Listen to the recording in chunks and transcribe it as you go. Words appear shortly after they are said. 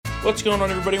What's going on,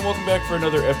 everybody, and welcome back for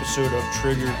another episode of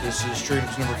Triggered. This is Trade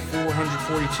Ups number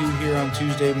 442 here on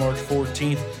Tuesday, March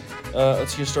 14th.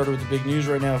 Let's get started with the big news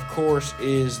right now, of course,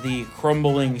 is the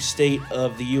crumbling state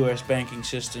of the U.S. banking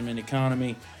system and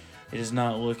economy. It is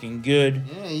not looking good.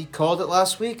 Yeah, you called it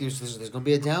last week. There's going to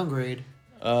be a downgrade.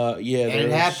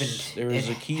 It happened. There was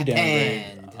a key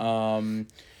downgrade.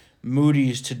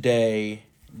 Moody's today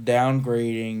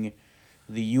downgrading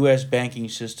the U.S. banking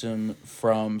system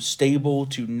from stable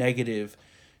to negative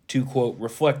to, quote,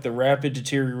 reflect the rapid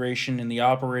deterioration in the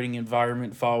operating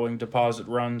environment following deposit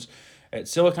runs at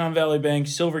Silicon Valley Bank,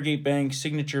 Silvergate Bank,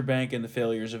 Signature Bank, and the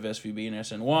failures of SVB and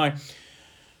SNY.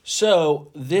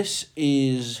 So this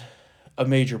is a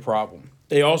major problem.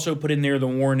 They also put in there the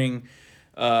warning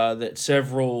that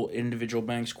several individual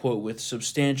banks, quote, with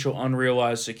substantial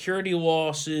unrealized security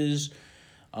losses,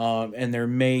 and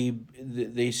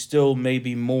they still may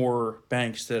be more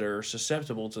banks that are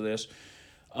susceptible to this.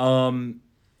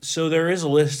 So there is a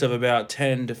list of about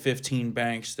 10 to 15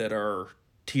 banks that are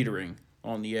teetering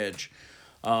on the edge.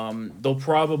 They'll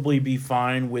probably be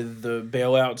fine with the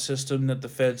bailout system that the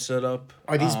Fed set up.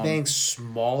 Are these banks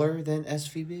smaller than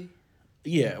SVB?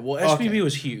 Yeah, well, SVB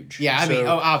was huge. Yeah,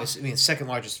 obviously, second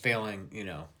largest failing,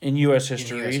 in U.S.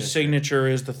 history. Signature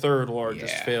is the third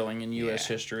largest failing in U.S.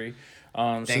 history.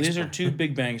 So these are two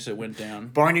big banks that went down.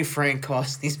 Barney Frank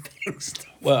cost these banks.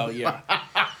 Well, yeah.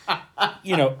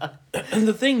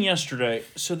 The thing yesterday,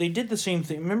 so they did the same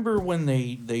thing. Remember when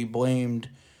they blamed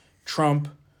Trump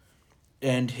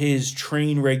and his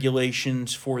train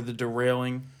regulations for the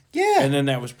derailing? Yeah. And then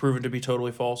that was proven to be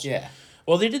totally false? Yeah.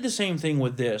 Well, they did the same thing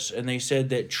with this, and they said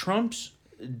that Trump's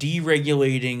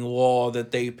deregulating law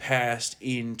that they passed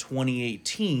in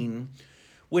 2018,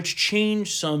 which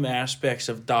changed some aspects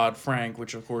of Dodd-Frank,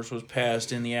 which, of course, was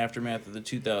passed in the aftermath of the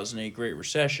 2008 Great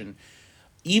Recession,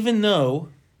 even though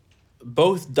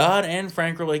both Dodd and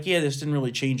Frank were like, yeah, this didn't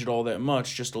really change it all that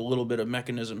much, just a little bit of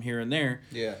mechanism here and there.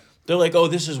 Yeah. They're like, oh,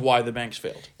 this is why the banks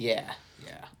failed. Yeah.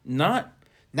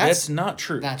 That's not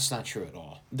true. That's not true at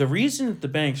all. The reason that the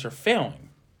banks are failing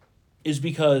is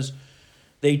because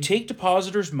they take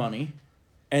depositors' money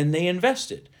and they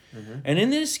invest it. Mm-hmm. And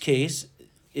in this case,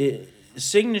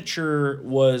 Signature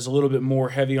was a little bit more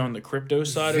heavy on the crypto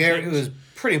side of things. It was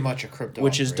pretty much a crypto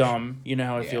which operation. is dumb. You know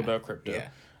how I feel about crypto. Yeah.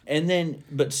 And then,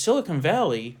 but Silicon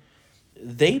Valley,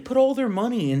 they put all their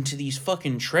money into these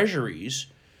fucking treasuries,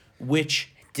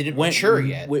 which didn't mature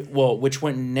yet. Which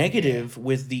went negative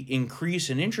with the increase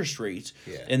in interest rates.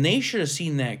 Yeah. And they should have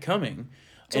seen that coming.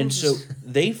 And so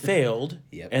they failed,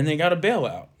 and they got a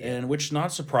bailout, and which is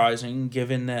not surprising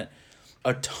given that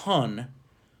a ton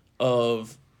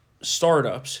of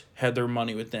startups had their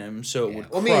money with them, so it would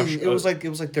crush. It was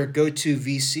like their go-to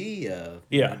VC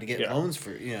to get loans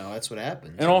for, that's what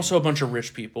happens. And also a bunch of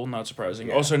rich people, not surprising.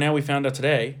 Yeah. Also, now we found out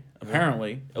today,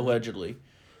 apparently, allegedly,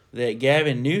 that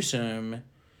Gavin Newsom,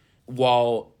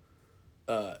 while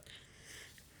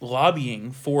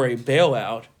lobbying for a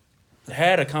bailout,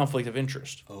 had a conflict of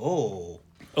interest. Oh.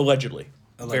 Allegedly.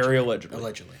 Very allegedly.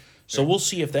 Allegedly. So we'll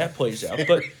see if that plays out.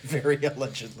 But very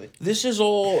allegedly. This is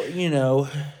all,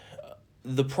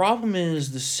 the problem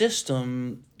is the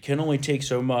system can only take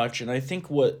so much, and I think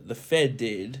what the Fed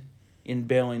did in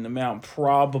bailing them out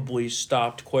probably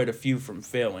stopped quite a few from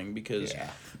failing, because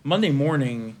Monday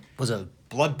morning was a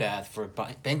bloodbath for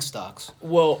bank stocks.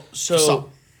 Well,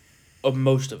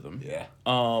 most of them. Yeah.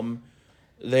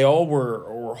 They all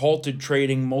were halted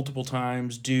trading multiple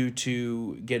times due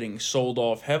to getting sold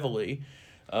off heavily.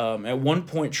 At one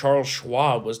point, Charles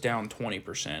Schwab was down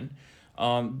 20%.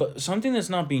 But something that's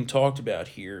not being talked about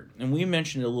here, and we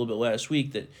mentioned it a little bit last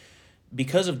week, that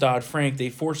because of Dodd-Frank, they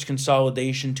forced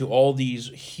consolidation to all these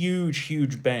huge,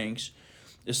 huge banks,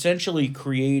 essentially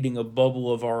creating a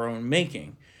bubble of our own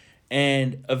making.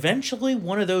 And eventually,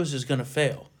 one of those is going to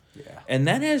fail. Yeah. And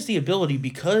that has the ability,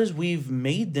 because we've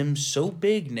made them so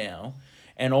big now,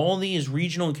 and all these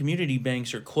regional and community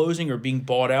banks are closing or being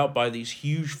bought out by these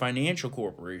huge financial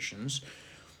corporations,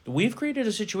 we've created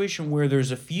a situation where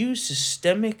there's a few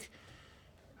systemic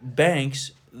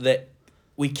banks that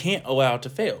we can't allow to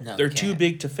fail. No, they're too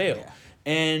big to fail. Yeah.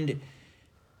 And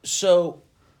so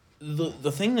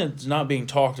the thing that's not being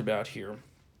talked about here,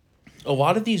 a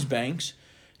lot of these banks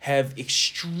have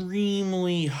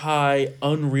extremely high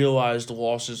unrealized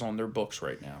losses on their books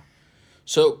right now.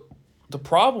 So the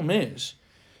problem is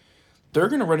they're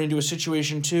going to run into a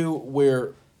situation, too,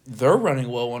 where they're running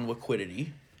low on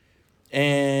liquidity,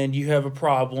 and you have a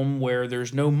problem where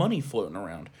there's no money floating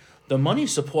around. The money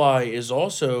supply is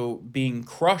also being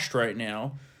crushed right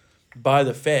now by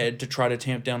the Fed to try to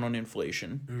tamp down on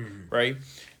inflation, right?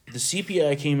 The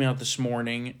CPI came out this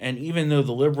morning, and even though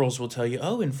the liberals will tell you,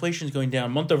 oh, inflation's going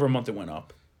down, month over month it went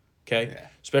up. Okay? Yeah.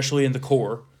 Especially in the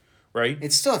core, right?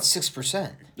 It's still at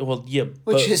 6%. Well, yeah.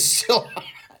 Which is still...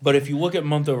 But if you look at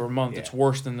month over month, it's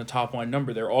worse than the top line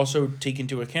number. They're also taking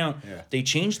into account, they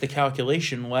changed the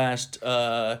calculation last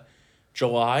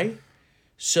July.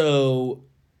 So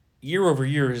year over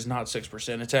year is not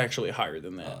 6%. It's actually higher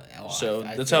than that.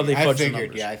 That's how they fudge the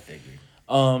numbers. Yeah, I figured.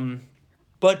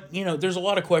 But, there's a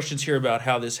lot of questions here about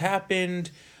how this happened.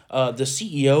 The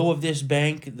CEO of this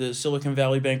bank, the Silicon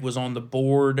Valley Bank, was on the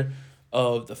board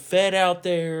of the Fed out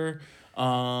there.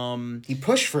 He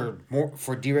pushed for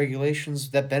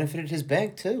deregulations that benefited his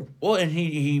bank too. Well, and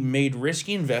he made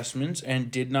risky investments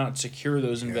and did not secure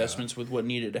those investments with what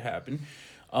needed to happen.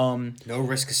 No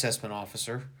risk assessment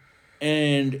officer.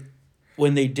 And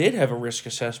when they did have a risk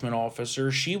assessment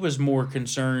officer, she was more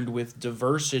concerned with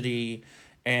diversity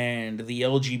and the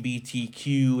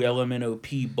LGBTQ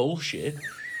LMNOP bullshit.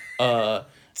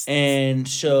 And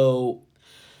so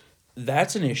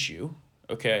that's an issue.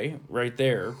 Okay, right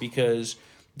there, because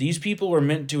these people are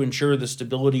meant to ensure the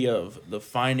stability of the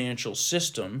financial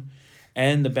system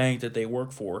and the bank that they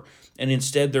work for, and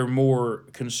instead they're more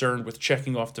concerned with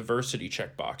checking off diversity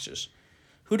check boxes.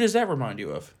 Who does that remind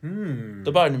you of? The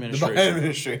Biden administration. The Biden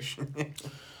administration.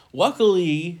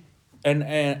 Luckily, and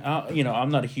I'm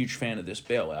not a huge fan of this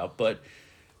bailout, but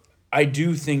I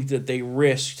do think that they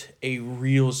risked a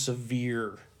real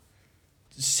severe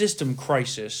system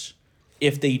crisis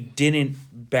if they didn't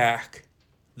back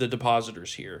the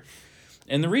depositors here.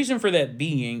 And the reason for that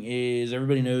being is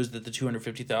everybody knows that the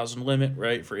 $250,000 limit,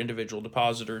 right, for individual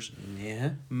depositors.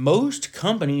 Yeah. Most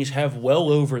companies have well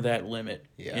over that limit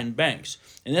in banks.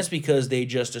 And that's because they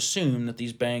just assume that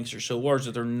these banks are so large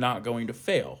that they're not going to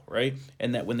fail, right?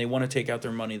 And that when they want to take out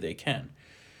their money, they can.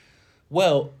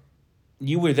 Well,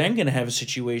 you were then going to have a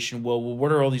situation, well,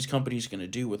 what are all these companies going to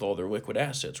do with all their liquid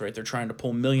assets, right? They're trying to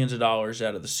pull millions of dollars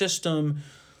out of the system.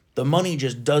 The money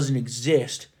just doesn't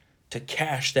exist to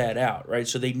cash that out, right?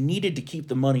 So they needed to keep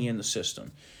the money in the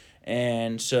system.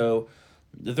 And so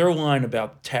their line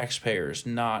about taxpayers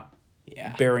not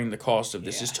bearing the cost of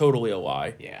this is totally a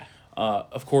lie. Yeah.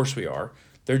 Of course we are.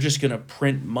 They're just going to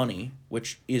print money,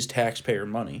 which is taxpayer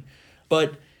money.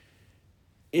 But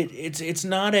it's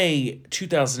not a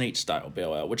 2008 style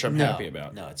bailout, which I'm happy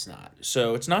about. No, it's not.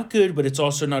 So it's not good, but it's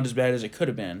also not as bad as it could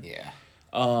have been. Yeah.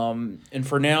 And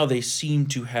for now, they seem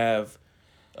to have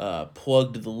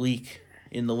plugged the leak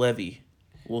in the levee.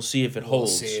 We'll see if it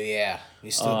holds. We'll see, yeah.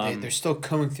 They're still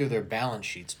coming through their balance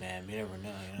sheets, man. You never know.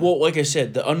 Well, like I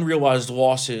said, the unrealized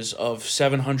losses of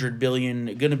 $700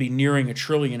 billion, going to be nearing $1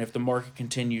 trillion if the market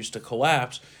continues to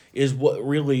collapse, is what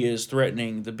really is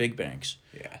threatening the big banks.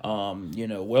 Yeah.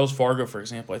 Wells Fargo, for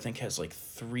example, I think has like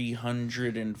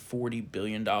 $340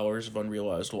 billion of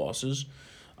unrealized losses.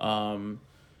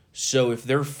 So if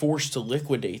they're forced to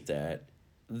liquidate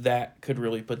that could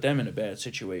really put them in a bad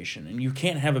situation. And you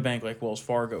can't have a bank like Wells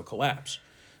Fargo collapse.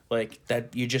 Like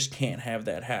that, you just can't have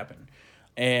that happen.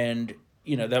 And,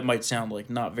 that might sound like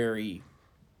not very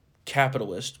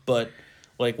capitalist, but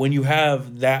like when you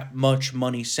have that much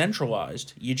money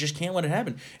centralized, you just can't let it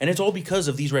happen. And it's all because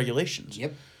of these regulations.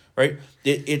 Yep. Right?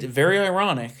 It's very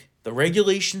ironic. The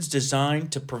regulations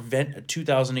designed to prevent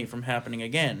 2008 from happening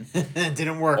again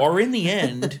didn't work. Are in the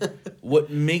end what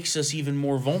makes us even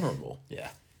more vulnerable.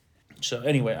 Yeah. So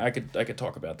anyway, I could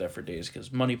talk about that for days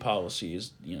because money policy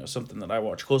is something that I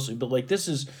watch closely. But like this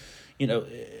is,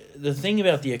 the thing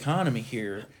about the economy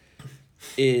here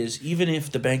is even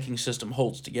if the banking system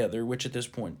holds together, which at this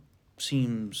point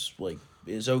seems like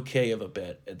is okay of a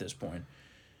bet at this point,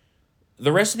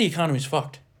 the rest of the economy is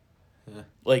fucked. Yeah.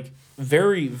 Like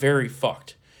very, very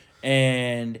fucked.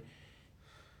 And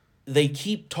they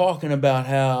keep talking about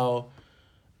how,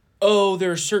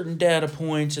 there are certain data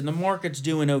points and the market's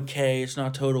doing okay. It's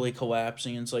not totally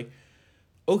collapsing. And it's like,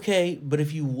 okay, but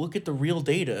if you look at the real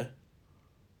data,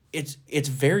 it's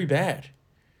very bad.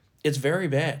 It's very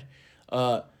bad.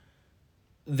 They're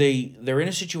in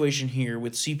a situation here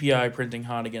with CPI printing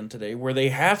hot again today where they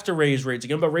have to raise rates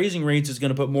again, but raising rates is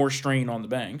going to put more strain on the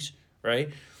banks, right?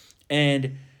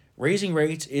 And raising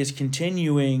rates is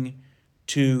continuing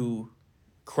to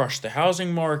crush the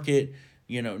housing market.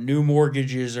 New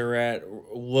mortgages are at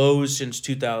lows since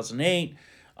 2008.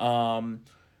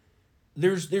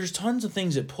 There's tons of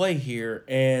things at play here,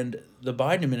 and the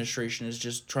Biden administration is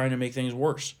just trying to make things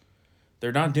worse.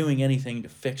 They're not doing anything to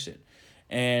fix it.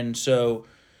 And so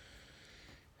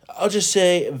I'll just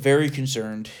say very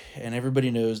concerned, and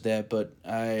everybody knows that, but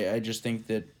I just think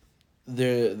that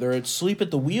they're asleep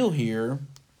at the wheel here.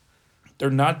 They're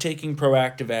not taking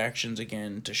proactive actions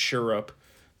again to shore up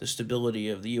the stability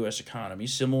of the U.S. economy,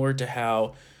 similar to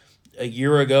how a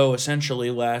year ago,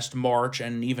 essentially last March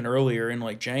and even earlier in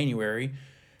like January,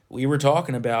 we were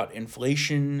talking about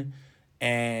inflation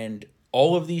and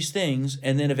all of these things,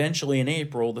 and then eventually in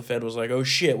April, the Fed was like, oh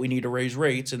shit, we need to raise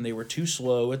rates, and they were too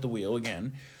slow at the wheel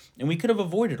again, and we could have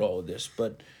avoided all of this,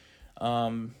 but,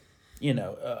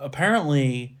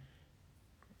 apparently,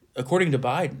 according to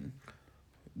Biden,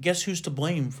 guess who's to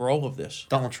blame for all of this?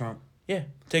 Donald Trump. Yeah,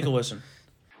 take a listen.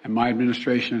 In my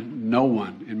administration, no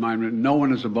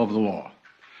one is above the law.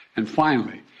 And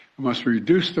finally, we must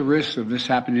reduce the risk of this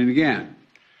happening again.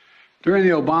 During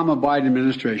the Obama-Biden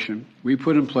administration, we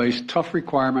put in place tough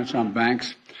requirements on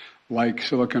banks like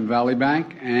Silicon Valley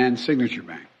Bank and Signature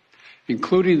Bank,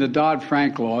 including the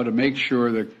Dodd-Frank law to make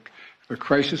sure that the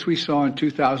crisis we saw in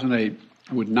 2008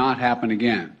 would not happen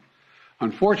again.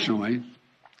 Unfortunately,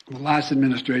 the last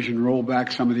administration rolled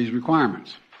back some of these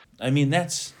requirements. I mean,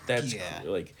 that's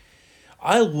like,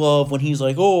 I love when he's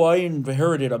like, oh, I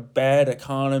inherited a bad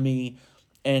economy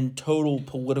and total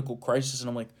political crisis. And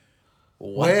I'm like,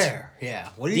 what? Where? Yeah.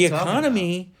 What are you talking about? The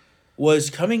economy was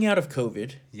coming out of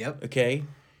COVID. Yep. Okay.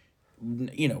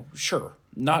 Sure.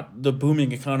 Not the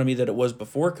booming economy that it was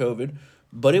before COVID,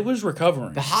 but it was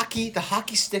recovering. The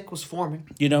hockey stick was forming.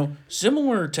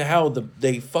 Similar to how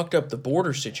they fucked up the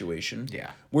border situation.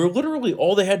 Yeah. Where literally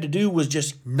all they had to do was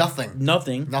just nothing.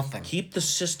 Keep the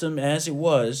system as it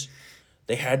was.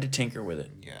 They had to tinker with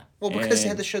it. Yeah. Well, because they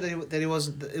had to show that he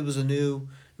wasn't. It was a new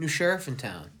sheriff in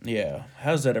town. Yeah.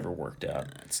 How's that ever worked out?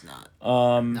 It's not.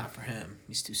 Not for him.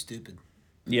 He's too stupid.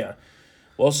 Yeah.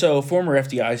 Well, so former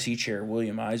FDIC chair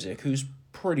William Isaac, who's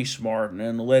pretty smart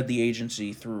and led the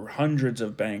agency through hundreds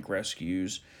of bank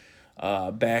rescues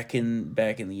back in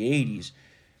the 80s.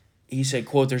 He said,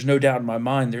 quote, "There's no doubt in my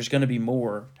mind there's going to be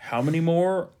more. How many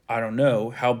more? I don't know.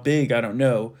 How big? I don't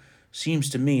know. Seems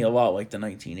to me a lot like the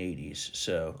 1980s."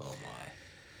 So, oh my.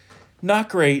 Not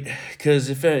great, because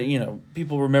if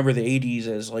people remember the 80s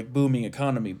as like booming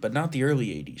economy, but not the early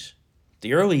 80s.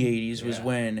 The early 80s was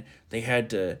when they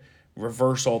had to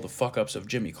reverse all the fuck-ups of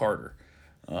Jimmy Carter.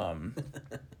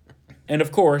 And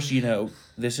of course,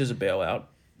 this is a bailout.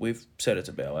 We've said it's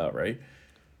a bailout, right?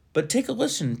 But take a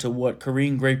listen to what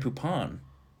Karine Gray-Poupon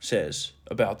says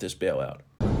about this bailout.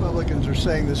 Republicans are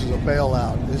saying this is a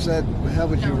bailout. How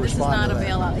would you respond to that? This is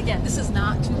not a bailout. Again, this is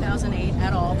not 2008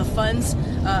 at all. The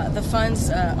funds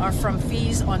are from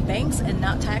fees on banks and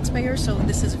not taxpayers, so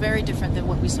this is very different than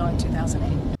what we saw in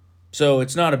 2008. So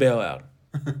it's not a bailout,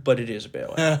 but it is a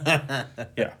bailout.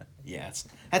 Yeah. Yeah,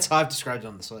 that's how I've described it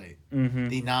on the site. Mm-hmm.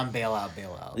 The non-bailout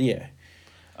bailout. Yeah.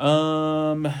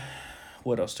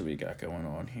 What else do we got going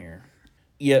on here?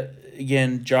 Yeah,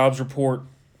 again, jobs report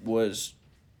was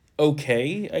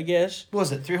okay, I guess. What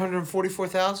was it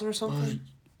 344,000 or something?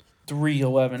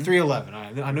 311.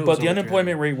 311. I know. But the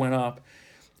unemployment rate went up,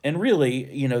 and really,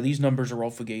 these numbers are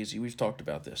all fugazi. We've talked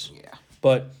about this. Yeah.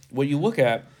 But what you look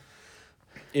at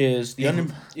is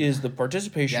the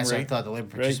participation rate. Yes, I thought the labor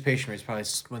participation rates probably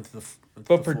went to the.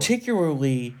 But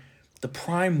particularly the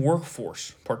prime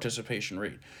workforce participation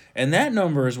rate, and that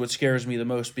number is what scares me the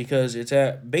most because it's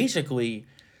at basically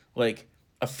like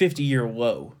a 50-year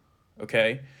low.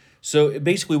 Okay, so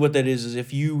basically what that is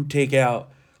if you take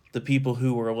out the people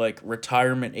who are like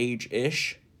retirement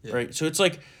age-ish, right? So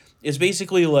it's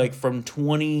basically like from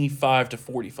 25 to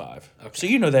 45.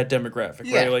 Okay. So that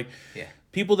demographic, right? Like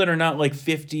people that are not like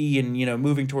 50 and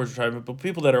moving towards retirement, but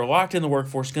people that are locked in the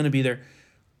workforce going to be there.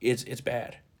 It's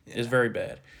bad. Yeah. It's very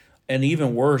bad. And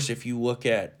even worse if you look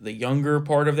at the younger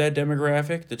part of that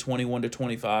demographic, the 21 to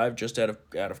 25, just out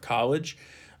of college.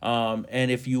 And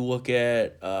if you look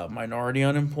at minority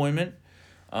unemployment,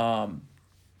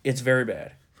 it's very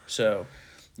bad. So,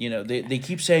 they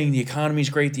keep saying the economy's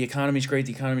great, the economy's great,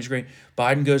 the economy's great.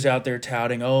 Biden goes out there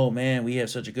touting, oh, man, we have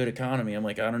such a good economy. I'm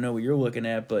like, I don't know what you're looking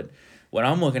at, but what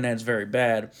I'm looking at is very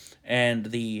bad. And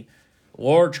the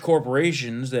large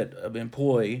corporations that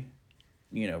employ,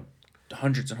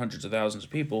 hundreds and hundreds of thousands of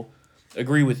people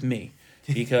agree with me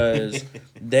because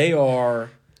they are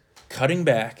cutting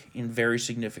back in very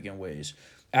significant ways.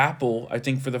 Apple, I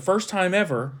think for the first time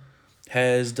ever,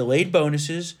 has delayed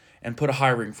bonuses and put a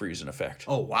hiring freeze in effect.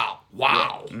 Oh, wow.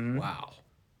 Wow. Yeah. Mm-hmm. Wow.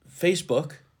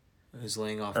 Facebook is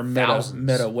laying off or thousands.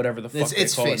 Meta, whatever the fuck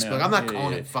it's they call Facebook. it now. I'm not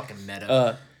calling it fucking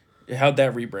Meta. How'd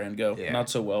that rebrand go? Yeah. Not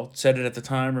so well. Said it at the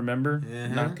time, remember? Uh-huh.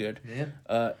 Not good.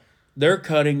 Yeah. They're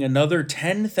cutting another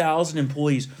 10,000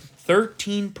 employees,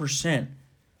 13%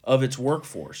 of its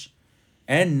workforce,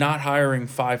 and not hiring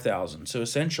 5,000. So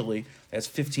essentially, that's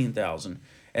 15,000.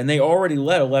 And they already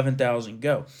let 11,000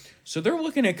 go. So they're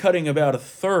looking at cutting about a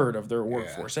third of their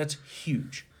workforce. That's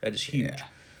huge. That is huge. Yeah.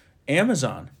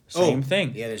 Amazon, same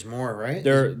thing. Yeah, there's more, right?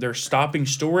 They're stopping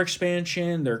store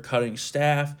expansion. They're cutting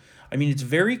staff. I mean, it's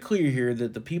very clear here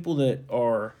that the people that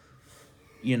are,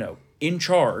 in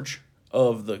charge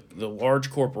of the large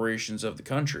corporations of the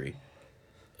country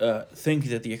think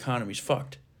that the economy's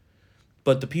fucked.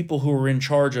 But the people who are in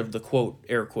charge of the quote,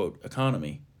 air quote,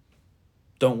 economy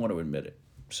don't want to admit it.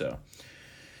 So,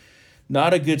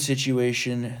 not a good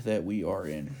situation that we are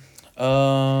in.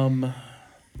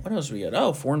 What else we got?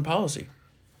 Oh, foreign policy.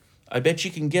 I bet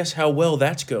you can guess how well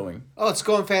that's going. Oh, it's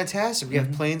going fantastic. We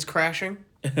have planes crashing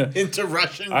into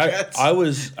Russian jets. I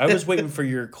was waiting for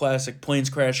your classic planes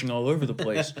crashing all over the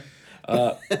place.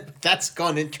 That's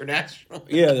gone international.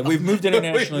 Yeah, we've moved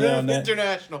international now.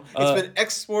 International. It's been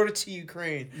exported to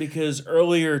Ukraine. Because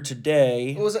earlier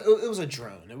today... It was a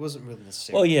drone. It wasn't really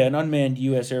necessary. Well, yeah, an unmanned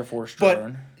U.S. Air Force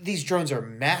drone. But these drones are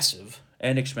massive.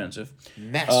 And expensive.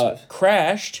 Massive.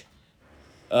 Crashed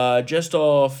just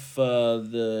off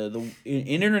in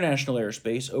international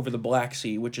airspace over the Black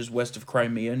Sea, which is west of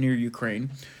Crimea, near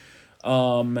Ukraine,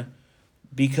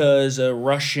 because a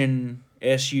Russian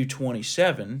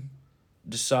Su-27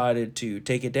 decided to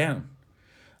take it down.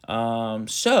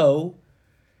 So,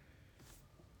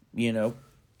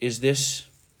 is this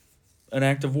an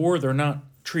act of war? They're not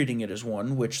treating it as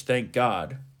one, which thank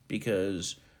God,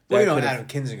 because... Adam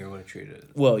Kinzinger would have treated it.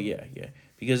 Well, yeah,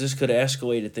 because this could have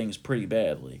escalated things pretty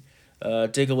badly.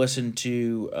 Take a listen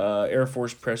to Air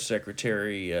Force Press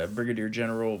Secretary Brigadier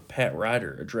General Pat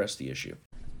Ryder address the issue.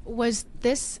 Was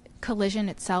this collision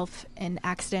itself an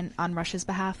accident on Russia's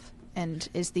behalf, and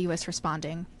is the U.S.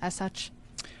 responding as such?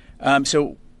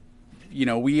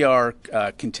 We are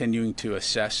continuing to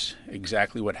assess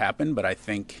exactly what happened, but I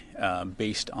think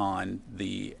based on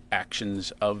the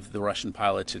actions of the Russian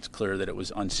pilots, it's clear that it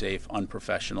was unsafe,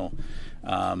 unprofessional,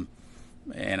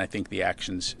 and I think the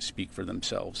actions speak for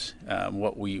themselves.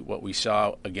 What we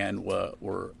saw, again,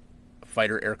 were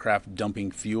fighter aircraft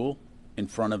dumping fuel in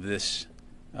front of this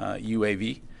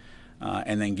UAV,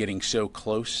 and then getting so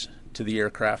close to the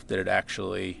aircraft that it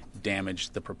actually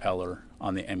damaged the propeller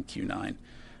on the MQ-9.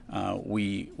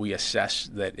 We assess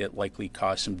that it likely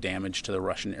caused some damage to the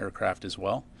Russian aircraft as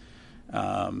well.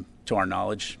 To our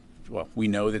knowledge, we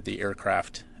know that the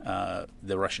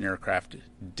Russian aircraft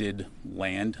did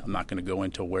land. I'm not going to go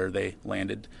into where they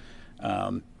landed.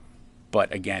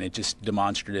 But again, it's just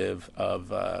demonstrative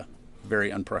of very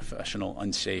unprofessional,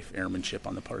 unsafe airmanship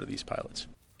on the part of these pilots.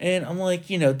 And I'm like,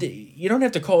 you don't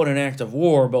have to call it an act of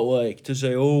war, but like to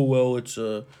say, oh, well, it's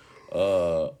a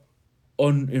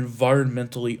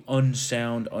environmentally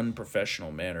unsound,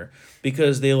 unprofessional manner,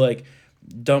 because they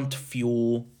dumped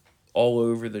fuel all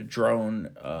over the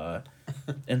drone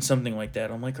and something like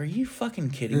that. I'm like, are you fucking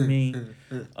kidding me?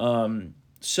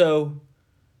 So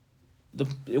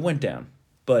it went down,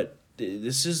 but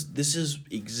this is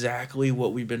exactly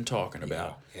what we've been talking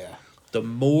about. Yeah. The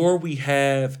more we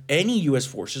have any U.S.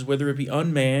 forces, whether it be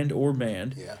unmanned or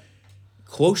manned,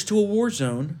 close to a war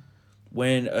zone,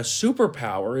 when a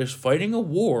superpower is fighting a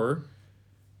war,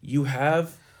 you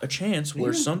have a chance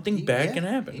where something bad can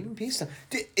happen. Even peacetime.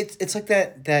 It's like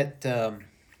that the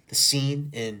scene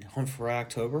in Hunt for Red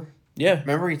October. Yeah.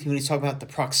 Remember when he's talking about the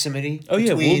proximity? Oh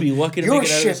yeah, we'll be lucky to make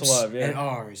it out of this alive. And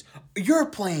ours, your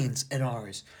planes and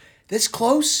ours. This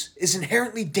close is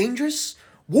inherently dangerous.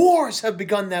 Wars have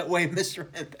begun that way, Mr.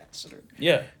 Ambassador.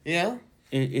 Yeah. Yeah.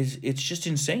 It's just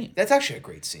insane. That's actually a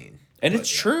great scene. And it's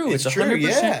true. It's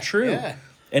 100% true. Yeah.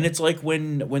 And it's like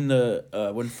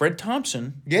when Fred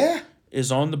Thompson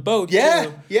is on the boat.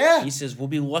 Yeah. He says, we'll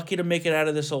be lucky to make it out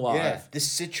of this alive. Yeah.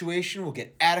 This situation will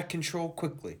get out of control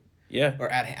quickly. Yeah.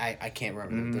 Or I can't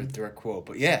remember the direct quote,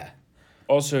 but yeah.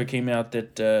 Also, it came out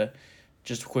that,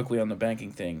 just quickly on the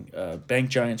banking thing, bank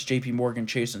giants JP Morgan,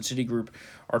 Chase, and Citigroup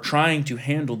are trying to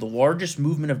handle the largest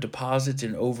movement of deposits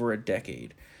in over a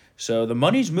decade. So the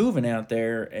money's moving out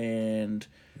there, and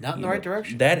not in the right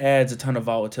direction. That adds a ton of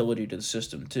volatility to the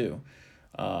system too.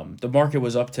 The market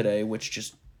was up today, which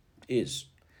just is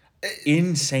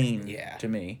insane to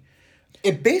me.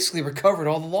 It basically recovered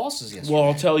all the losses yesterday. Well,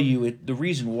 I'll tell you, the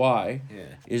reason why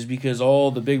is because all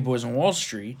the big boys on Wall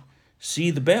Street see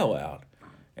the bailout,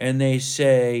 and they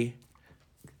say,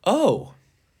 oh,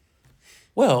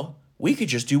 well, we could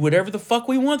just do whatever the fuck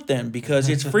we want then, because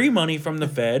it's free money from the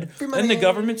Fed, and the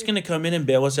government's going to come in and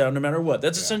bail us out no matter what.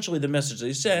 That's essentially the message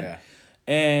they sent. Yeah.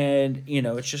 And,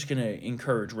 it's just going to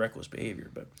encourage reckless behavior.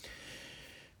 But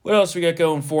what else we got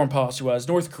going foreign policy-wise?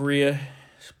 North Korea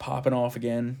is popping off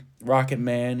again. Rocket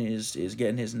Man is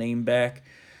getting his name back.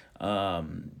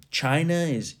 China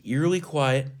is eerily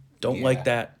quiet. Don't like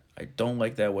that. I don't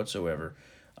like that whatsoever.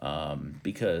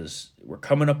 Because we're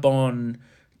coming up on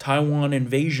Taiwan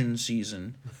invasion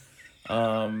season,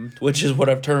 which is what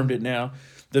I've termed it now.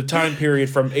 The time period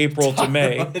from April to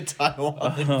May,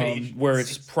 where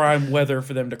it's prime weather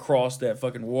for them to cross that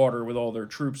fucking water with all their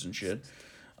troops and shit.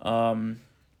 And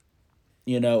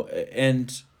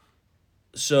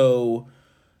so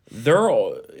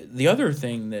the other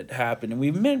thing that happened, and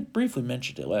we briefly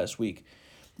mentioned it last week.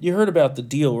 You heard about the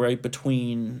deal, right,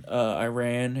 between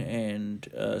Iran and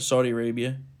Saudi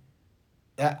Arabia?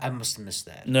 I must have missed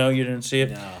that. No, you didn't see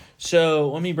it? No. So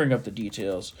let me bring up the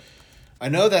details. I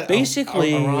know that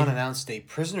basically Iran announced a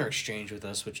prisoner exchange with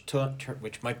us, which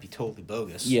might be totally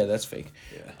bogus. Yeah, that's fake.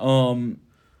 Yeah.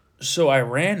 So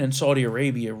Iran and Saudi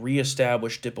Arabia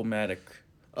reestablished diplomatic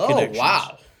connections.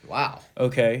 Wow.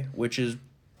 Okay, which is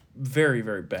very,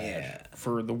 very bad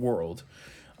for the world.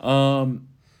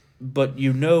 But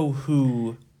you know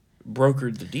who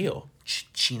brokered the deal?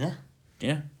 China?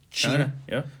 Yeah, China.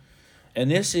 Yeah. And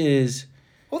this is...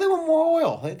 Well, they want more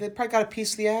oil. They probably got a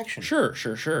piece of the action. Sure.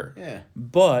 Yeah.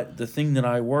 But the thing that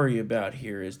I worry about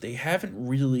here is they haven't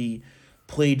really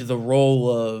played the role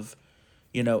of,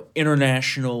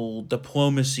 international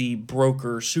diplomacy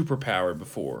broker superpower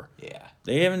before. Yeah.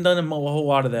 They haven't done a whole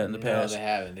lot of that in the past. No, they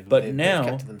haven't. They've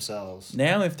kept to themselves.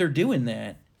 Now, if they're doing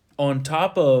that, on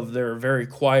top of their very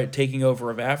quiet taking over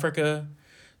of Africa,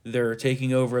 they're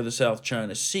taking over the South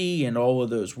China Sea and all of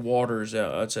those waters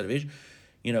outside of Asia,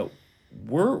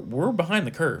 we're behind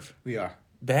the curve. We are.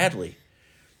 Badly.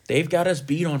 They've got us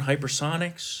beat on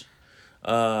hypersonics.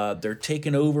 They're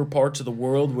taking over parts of the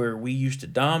world where we used to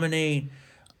dominate.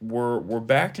 We're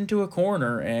backed into a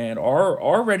corner, and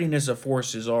our readiness of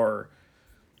forces are,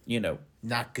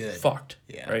 not good. Fucked.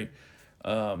 Yeah. Right?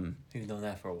 We've known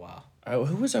that for a while.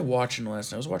 Who was I watching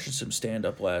last night? I was watching some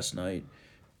stand-up last night.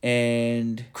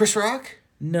 And... Chris Rock?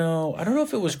 No, I don't know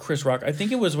if it was Chris Rock. I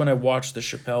think it was when I watched the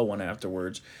Chappelle one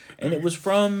afterwards. And it was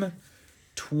from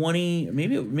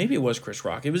maybe it was Chris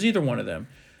Rock. It was either one of them.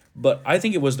 But I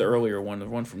think it was the earlier one, the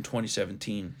one from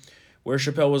 2017, where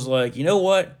Chappelle was like, you know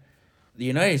what? The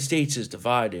United States is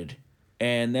divided.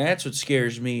 And that's what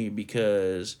scares me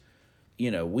because...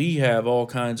 we have all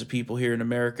kinds of people here in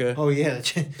America. Oh, yeah.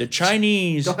 The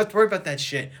Chinese... Don't have to worry about that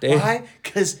shit. Why?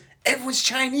 Because everyone's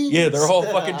Chinese. Yeah, they're all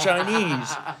fucking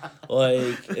Chinese.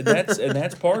 And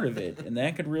that's part of it. And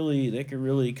that could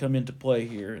really come into play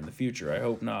here in the future. I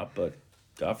hope not, but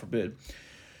God forbid.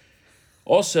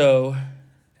 Also,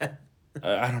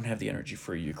 I don't have the energy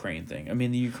for a Ukraine thing. I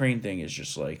mean, the Ukraine thing is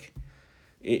just like...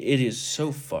 It is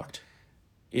so fucked.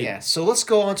 So let's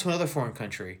go on to another foreign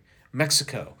country.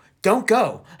 Mexico. Don't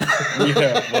go.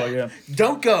 Yeah.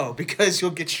 Don't go because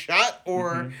you'll get shot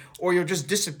or you'll just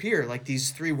disappear like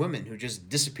these 3 women who just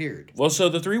disappeared. Well, so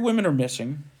the 3 women are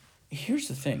missing. Here's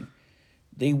the thing.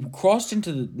 They crossed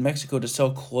into Mexico to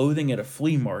sell clothing at a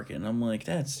flea market. And I'm like,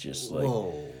 that's just like...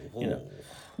 Whoa.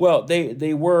 Well,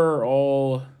 they were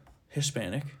all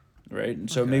Hispanic, right? And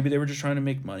so maybe they were just trying to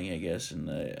make money, I guess.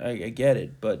 And I get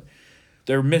it. But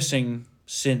they're missing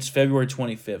since February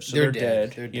 25th. So they're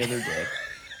dead. Yeah, they're dead.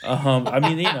 I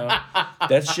mean,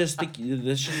 that's just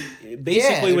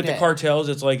basically with the cartels.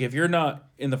 It's like if you're not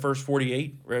in the first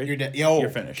 48, right? You're dead. You're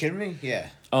finished. Kidding me? Yeah.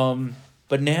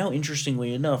 But now,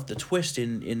 interestingly enough, the twist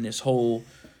in this whole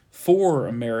 4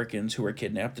 Americans who were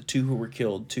kidnapped, the 2 who were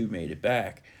killed, 2 made it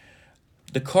back.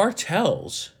 The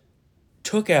cartels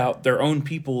took out their own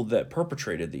people that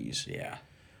perpetrated these. Yeah.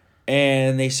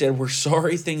 And they said, we're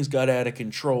sorry things got out of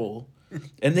control.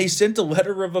 And they sent a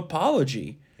letter of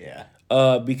apology. Yeah.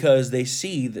 Because they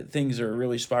see that things are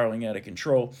really spiraling out of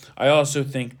control. I also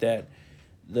think that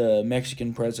the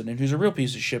Mexican president, who's a real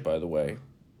piece of shit, by the way,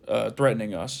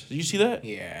 threatening us. Did you see that?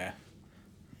 Yeah.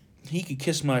 He could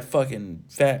kiss my fucking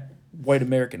fat white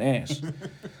American ass.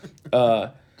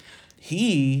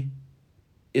 He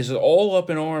is all up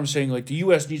in arms saying, like, the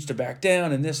U.S. needs to back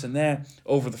down and this and that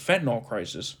over the fentanyl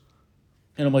crisis.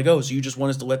 And I'm like, oh, so you just want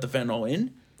us to let the fentanyl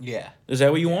in? Yeah. Is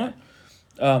that what you want?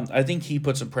 I think he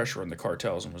put some pressure on the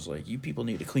cartels and was like, you people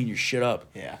need to clean your shit up.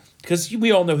 Yeah. Because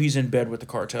we all know he's in bed with the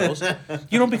cartels.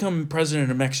 You don't become president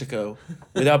of Mexico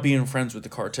without being friends with the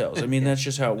cartels. I mean, that's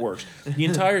just how it works. The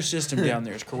entire system down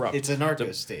there is corrupt. It's a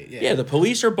narco state. Yeah, the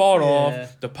police are bought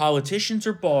off. The politicians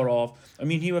are bought off. I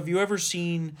mean, have you ever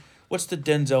seen, what's the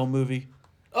Denzel movie?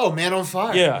 Oh, Man on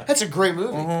Fire. Yeah. That's a great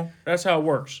movie. That's how it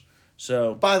works.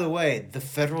 So, by the way, the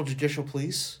federal judicial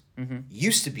police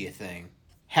used to be a thing.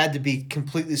 Had to be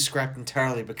completely scrapped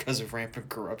entirely because of rampant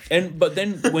corruption. But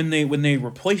then when they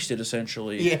replaced it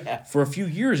essentially, for a few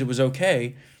years it was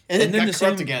okay, and then got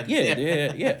corrupt again.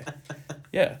 Yeah.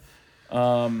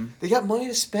 They got money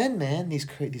to spend, man. These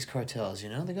cartels,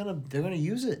 they're gonna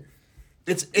use it.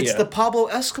 It's Yeah. the Pablo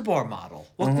Escobar model.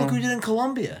 Look who he did in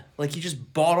Colombia. Like, he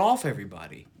just bought off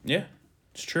everybody. Yeah,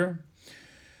 it's true.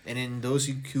 And in those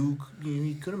he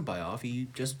couldn't buy off, he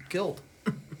just killed.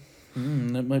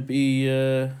 That might be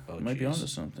might be jeez. onto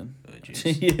something. Oh,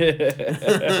 jeez.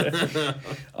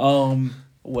 Yeah.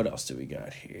 What else do we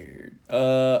got here?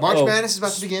 March Madness is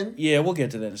about to begin. Yeah, we'll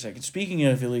get to that in a second. Speaking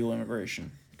of illegal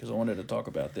immigration, because I wanted to talk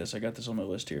about this, I got this on my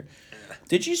list here.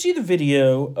 Did you see the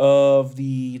video of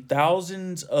the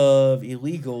thousands of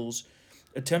illegals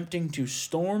attempting to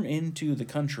storm into the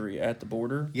country at the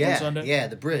border on Sunday? Yeah,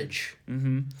 the bridge.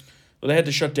 Well, they had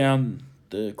to shut down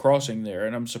the crossing there,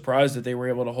 and I'm surprised that they were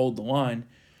able to hold the line.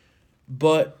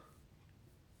 But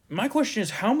my question is,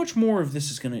 how much more of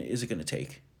this is it gonna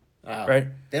take? Right?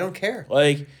 They don't care.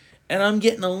 Like, and I'm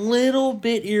getting a little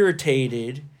bit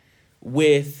irritated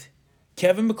with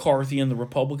Kevin McCarthy and the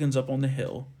Republicans up on the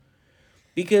Hill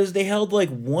because they held like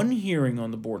one hearing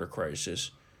on the border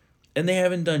crisis and they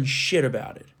haven't done shit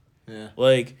about it. Yeah.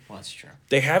 Like, Well, that's true.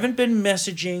 they haven't been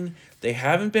messaging, they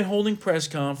haven't been holding press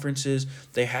conferences,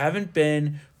 they haven't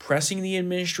been pressing the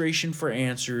administration for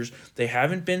answers, they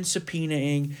haven't been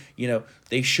subpoenaing,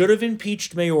 they should have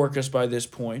impeached Mayorkas by this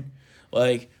point.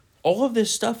 Like, all of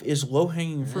this stuff is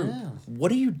low-hanging fruit. Yeah.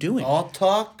 What are you doing? All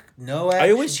talk, no action.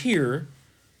 I always hear,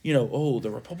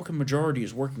 the Republican majority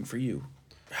is working for you.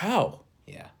 How?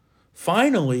 Yeah.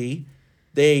 Finally,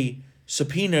 they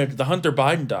subpoenaed the Hunter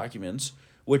Biden documents,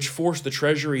 which forced the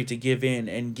Treasury to give in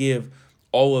and give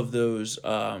all of those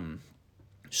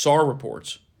SAR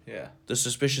reports, Yeah. the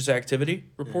suspicious activity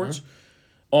reports,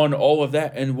 on all of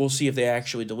that, and we'll see if they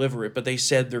actually deliver it. But they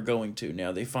said they're going to.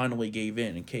 Now they finally gave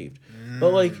in and caved.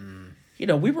 But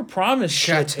we were promised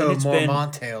Chateau shit, and it's been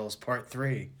Montales Part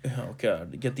 3. oh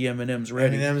god, get the M&Ms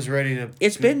ready. M&M's ready to.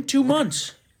 It's been 2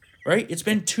 months, right? It's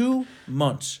been 2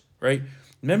 months, right?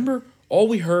 Remember all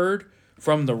we heard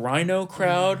from the Rhino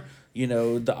crowd,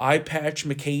 the eye patch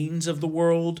McCains of the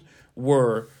world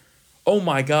were, oh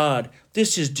my God,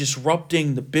 this is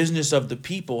disrupting the business of the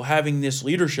people having this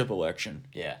leadership election.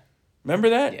 Yeah. Remember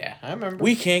that? Yeah, I remember.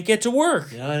 We can't get to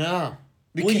work. Yeah, I know.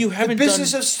 Well, you haven't the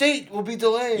business done- of state will be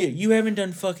delayed. Yeah, you haven't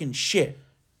done fucking shit,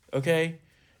 okay?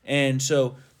 And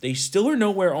so they still are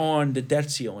nowhere on the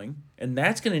debt ceiling, and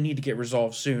that's going to need to get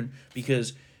resolved soon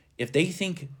because if they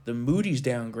think the Moody's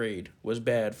downgrade was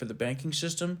bad for the banking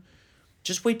system,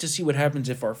 just wait to see what happens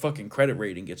if our fucking credit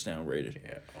rating gets downgraded.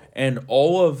 Yeah. And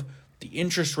all of the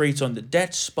interest rates on the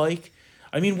debt spike.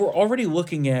 I mean, we're already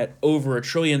looking at over $1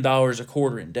 trillion a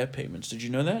quarter in debt payments. Did you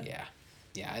know that? Yeah.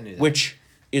 Yeah, I knew that. Which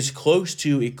is close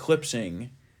to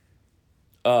eclipsing,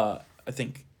 I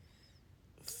think,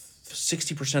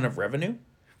 60% of revenue.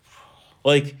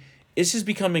 Like, this is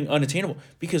becoming unattainable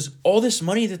because all this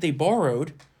money that they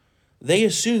borrowed, they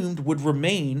assumed would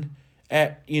remain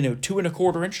at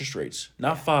 2.25% interest rates,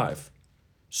 not 5.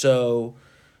 So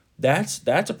that's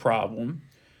a problem.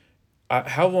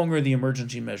 How long are the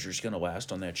emergency measures going to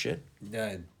last on that shit?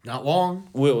 Not long.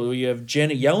 Well, you have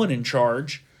Janet Yellen in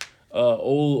charge,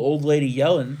 old lady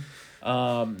Yellen,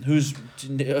 who's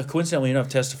coincidentally enough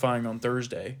testifying on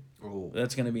Thursday. Ooh.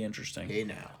 That's going to be interesting. Hey,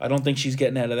 now. I don't think she's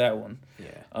getting out of that one.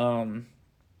 Yeah.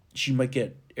 She might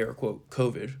get air quote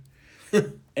COVID,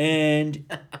 and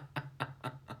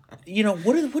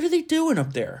what are they doing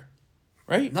up there,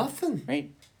 right? Nothing.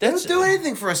 Right. They don't do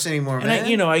anything for us anymore,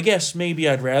 man. And I guess maybe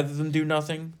I'd rather them do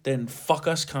nothing than fuck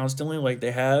us constantly like they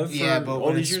have for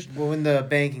all these years. Well, when the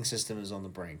banking system is on the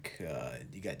brink,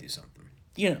 you got to do something.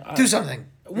 Do something.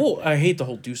 Well, I hate the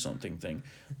whole do something thing.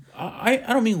 I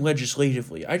don't mean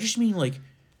legislatively. I just mean like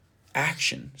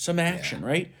action. Some action,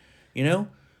 right?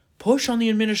 Push on the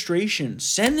administration.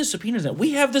 Send the subpoenas out.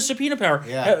 We have the subpoena power.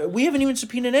 Yeah. We haven't even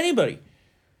subpoenaed anybody.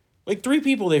 Like 3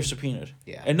 people they've subpoenaed.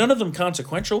 Yeah. And none of them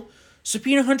consequential.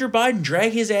 Subpoena Hunter Biden,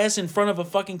 drag his ass in front of a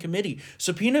fucking committee.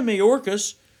 Subpoena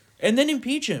Mayorkas, and then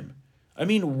impeach him. I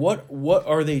mean, what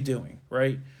are they doing,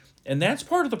 right? And that's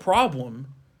part of the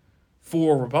problem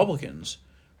for Republicans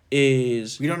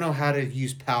is... We don't know how to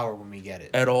use power when we get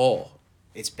it. At all.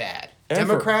 It's bad. Ever.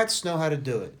 Democrats know how to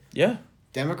do it. Yeah.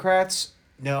 Democrats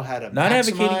know how to Not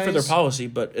advocating for their policy,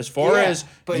 but as far as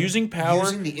using power,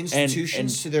 using the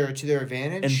institutions to their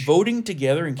advantage, and voting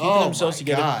together and keeping themselves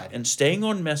together, God. and staying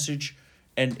on message,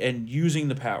 and using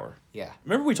the power. Yeah.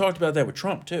 Remember we talked about that with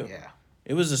Trump too. Yeah.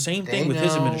 It was the same They thing with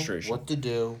his know administration. what to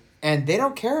do, and they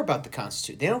don't care about the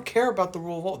Constitution. They don't care about the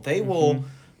rule of law. They will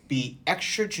be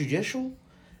extrajudicial,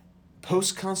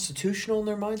 post-constitutional in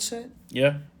their mindset,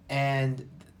 Yeah, and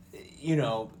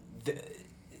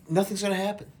nothing's going to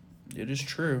happen. it is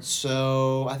true.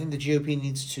 So I think the GOP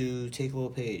needs to take a little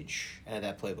page out of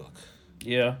that playbook.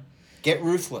 Yeah. Get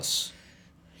ruthless.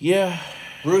 Yeah.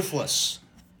 Ruthless.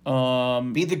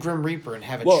 Be the Grim Reaper and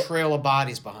have a trail of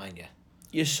bodies behind you.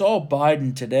 You saw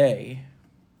Biden today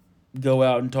go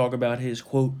out and talk about his,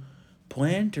 quote,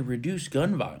 plan to reduce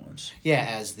gun violence. Yeah,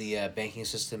 as the banking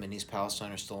system in East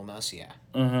Palestine are still a mess,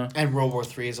 Uh-huh. And World War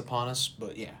III is upon us,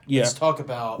 but Yeah. Let's talk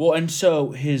about... Well, and so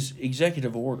his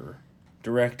executive order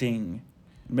directing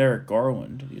Merrick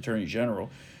Garland, the Attorney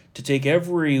General, to take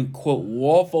every, quote,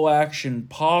 lawful action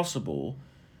possible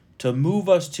to move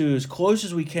us to as close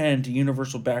as we can to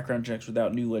universal background checks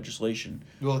without new legislation.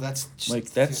 Well, that's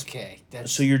just, that's okay.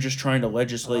 So you're just trying to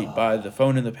legislate by the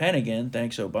phone and the pen again.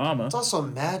 Thanks, Obama. It's also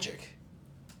magic.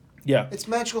 Yeah, it's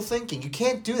magical thinking. You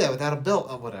can't do that without a bill.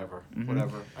 Whatever.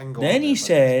 I can go. Then he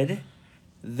said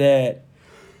that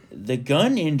the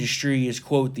gun industry is,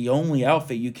 quote, the only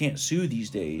outfit you can't sue these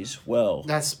days. Well,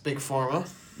 that's big pharma.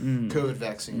 COVID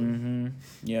vaccine.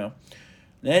 Yeah.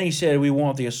 Then he said we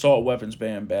want the assault weapons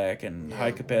ban back and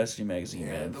high capacity magazine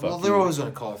ban. Well, they're always going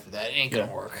to call for that. It ain't going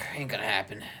to work. Ain't going to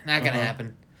happen. Not going to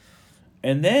happen.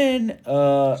 And then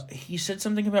he said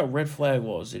something about red flag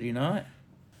laws, did he not?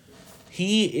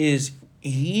 He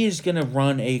is going to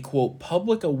run a, quote,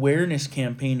 public awareness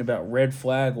campaign about red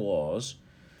flag laws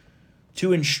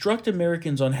to instruct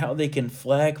Americans on how they can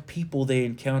flag people they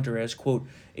encounter as, quote,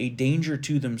 a danger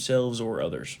to themselves or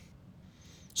others.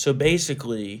 So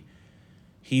basically,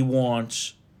 he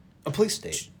wants... a police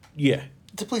state. Yeah.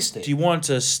 It's a police state. He wants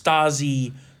a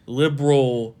Stasi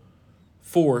liberal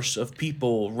force of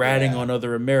people ratting on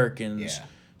other Americans,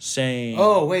 saying...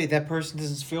 oh, wait, that person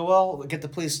doesn't feel well? Get the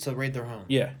police to raid their home.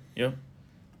 Yeah, yep.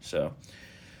 So,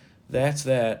 that's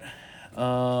that.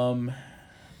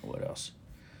 What else?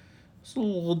 So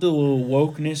we'll do a little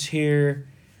wokeness here.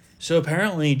 So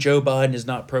apparently Joe Biden is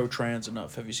not pro-trans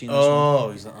enough. Have you seen this one?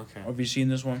 Oh, he's not. Okay. Have you seen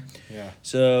this one? Yeah.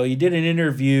 So he did an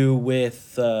interview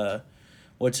with,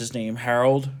 what's his name,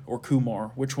 Harold or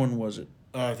Kumar? Which one was it?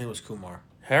 I think it was Kumar.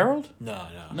 Harold? No.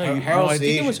 No, I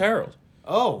think it was Harold.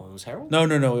 Oh, it was Harold? No,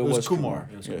 it was Kumar. Kumar.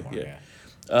 It was Kumar,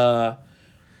 yeah.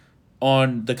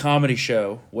 On the comedy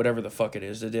show, whatever the fuck it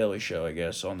is, the Daily Show, I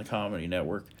guess, on the Comedy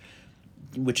Network,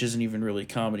 which isn't even really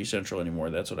Comedy Central anymore.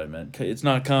 That's what I meant. It's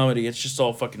not comedy. It's just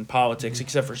all fucking politics,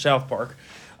 except for South Park.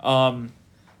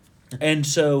 And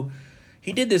so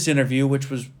he did this interview, which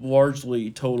was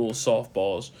largely total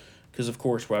softballs, because, of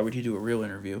course, why would he do a real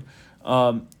interview?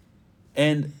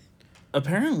 And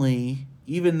apparently,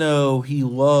 even though he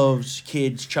loves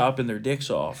kids chopping their dicks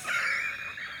off,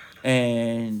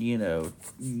 and, you know,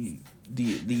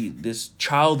 this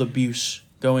child abuse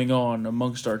going on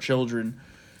amongst our children,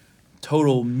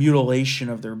 total mutilation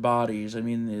of their bodies. I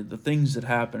mean, the things that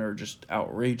happen are just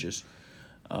outrageous.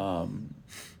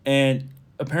 And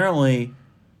apparently,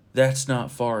 that's not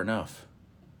far enough.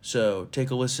 So take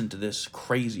a listen to this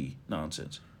crazy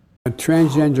nonsense.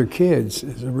 Transgender kids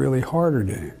is a really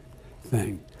harder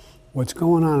thing. What's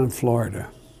going on in Florida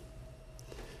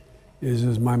is,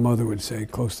 as my mother would say,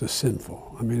 close to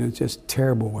sinful. I mean, it's just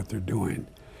terrible what they're doing.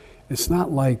 It's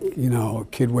not like, you know, a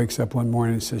kid wakes up one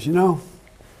morning and says, you know,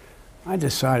 I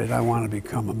decided I want to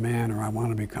become a man, or I want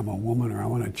to become a woman, or I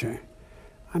want to change.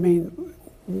 I mean,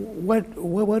 what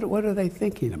are they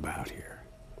thinking about here?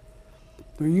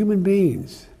 They're human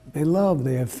beings. They love,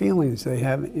 they have feelings, they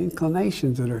have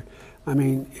inclinations that are, I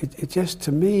mean, it just,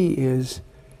 to me, is,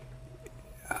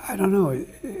 I don't know,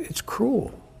 it's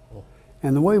cruel.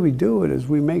 And the way we do it is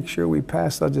we make sure we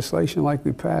pass legislation like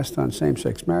we passed on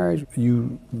same-sex marriage.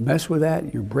 You mess with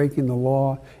that, you're breaking the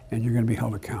law, and you're going to be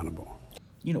held accountable.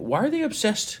 You know, why are they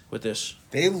obsessed with this?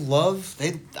 I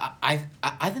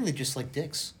think they just like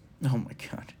dicks. Oh my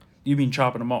God. You mean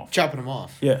chopping them off? Chopping them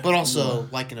off. Yeah. But also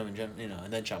liking them in general, you know,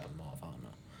 and then chopping them off. I don't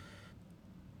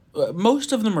know.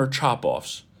 Most of them are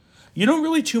chop-offs. You don't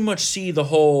really too much see the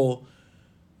whole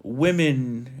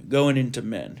women going into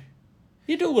men.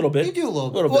 You do a little bit. You do a little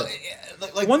bit.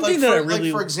 Like, one thing that I really...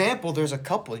 Like, for example, there's a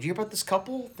couple. Did you hear about this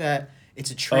couple that it's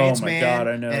a trans man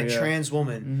I know, and a trans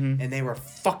woman, and they were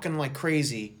fucking like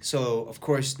crazy. So, of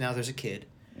course, now there's a kid.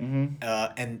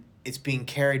 And it's being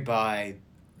carried by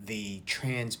the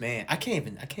trans man. I can't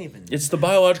even... It's the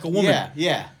biological woman.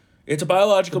 Yeah. It's a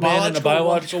biological man and a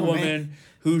biological woman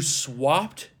who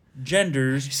swapped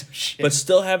genders, but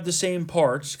still have the same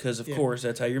parts, because, of course,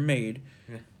 that's how you're made.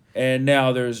 Yeah. And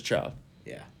now there's a child.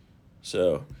 Yeah.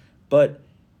 So, but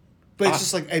it's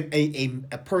just like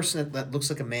a person that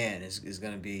looks like a man is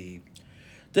going to be...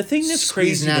 The thing that's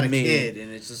crazy to me... kid,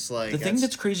 and it's just like... The thing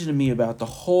that's crazy to me about the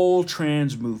whole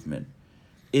trans movement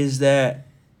is that...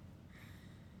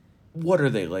 What are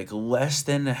they, like less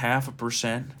than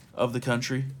 0.5% of the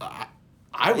country?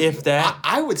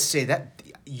 I would say that...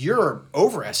 you're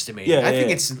overestimating. Yeah, I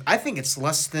think it's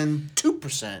less than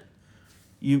 2%.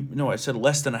 I said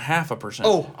less than 0.5%.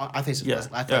 Oh, I think it's Yeah, less.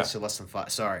 I thought you said less than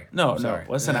 5. Sorry. No, Sorry.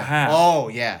 less than a half. Oh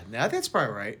yeah, now that's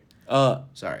probably right.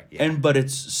 Sorry. Yeah. But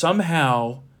it's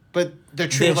somehow. But they're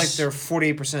treated like they're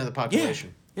 48% of the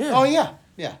population. Yeah. Oh yeah.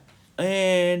 Yeah.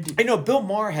 And I know Bill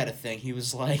Maher had a thing. He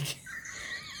was like,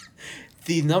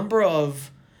 the number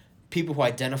of people who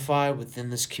identify within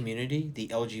this community, the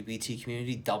LGBT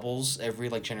community, doubles every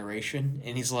generation.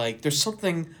 And he's like, there's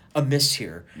something amiss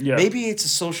here. Yeah. Maybe it's a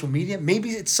social media.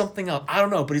 Maybe it's something else. I don't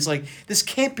know. But he's like, this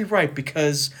can't be right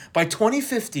because by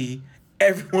 2050,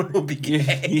 everyone will be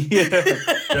gay.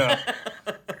 yeah.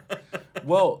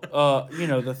 Well,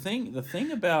 the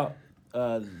thing about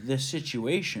this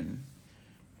situation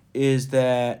is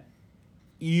that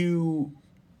you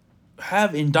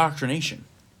have indoctrination.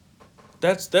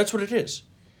 That's what it is.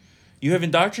 You have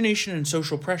indoctrination and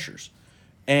social pressures.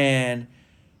 And,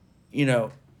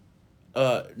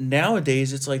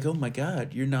 nowadays it's like, oh my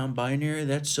God, you're non-binary?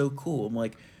 That's so cool. I'm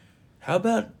like, how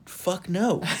about fuck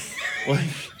no?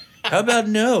 How about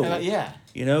no? Yeah.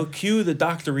 Cue the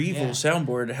Dr. Evil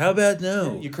soundboard. How about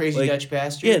no? You crazy Dutch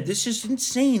bastard. Yeah, this is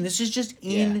insane. This is just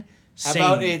insane. How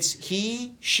about it's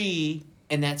he, she,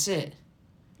 and that's it?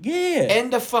 Yeah.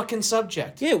 End of fucking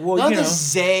subject. Yeah, well, none of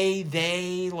they,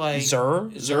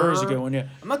 Zer is a good one, yeah.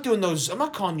 I'm not doing those. I'm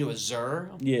not calling you a Zer.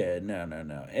 Yeah, no.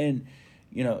 And,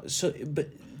 but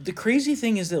the crazy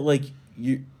thing is that,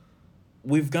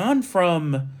 we've gone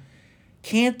from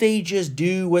can't they just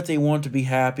do what they want to be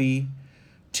happy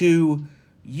to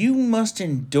you must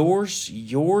endorse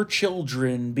your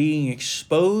children being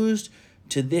exposed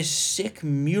to this sick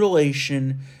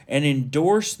mutilation and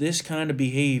endorse this kind of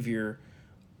behavior,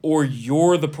 or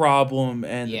you're the problem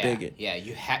and the bigot. Yeah,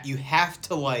 you have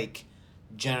to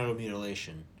genital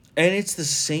mutilation. And it's the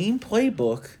same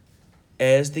playbook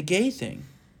as the gay thing.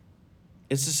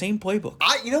 It's the same playbook.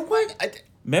 You know what?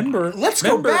 Remember?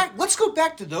 Go back. Let's go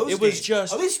back to those days. It was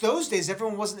just... At least those days,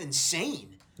 everyone wasn't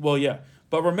insane. Well, yeah.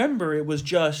 But remember, it was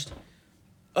just...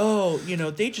 Oh,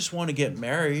 they just want to get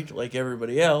married like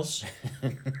everybody else.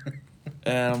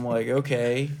 And I'm like,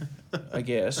 okay, I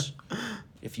guess.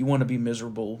 If you want to be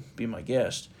miserable, be my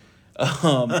guest.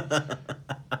 But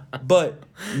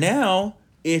now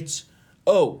it's,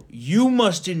 you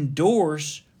must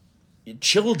endorse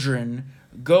children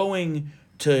going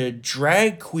to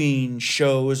drag queen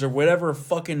shows or whatever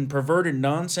fucking perverted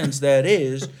nonsense that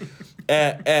is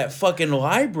at fucking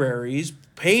libraries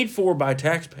paid for by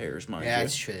taxpayers, mind you. Yeah,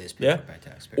 that's true. It's paid for by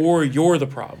taxpayers. Or you're the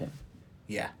problem.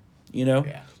 Yeah.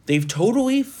 Yeah. They've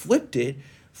totally flipped it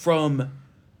from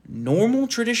normal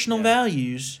traditional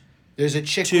values. There's a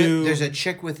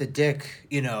chick with a dick,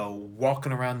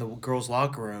 walking around the girls'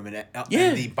 locker room, and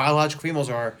the biological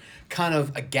females are kind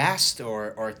of aghast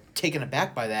or taken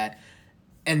aback by that,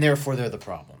 and therefore they're the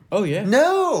problem. Oh yeah.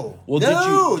 No. Well,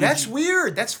 that's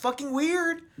weird. That's fucking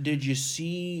weird. Did you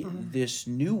see this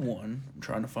new one? I'm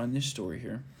trying to find this story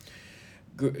here.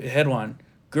 Headline: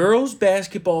 Girls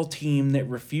basketball team that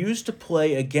refused to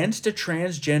play against a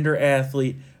transgender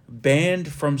athlete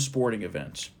banned from sporting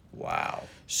events. Wow.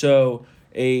 So,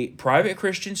 a private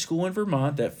Christian school in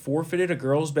Vermont that forfeited a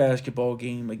girls basketball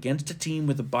game against a team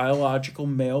with a biological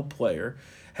male player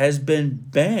has been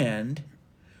banned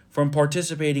from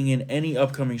participating in any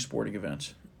upcoming sporting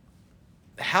events.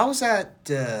 How's that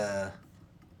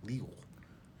legal?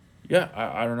 Yeah,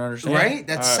 I don't understand. Right?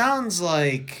 That sounds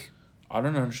like... I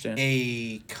don't understand.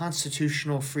 A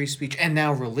constitutional free speech and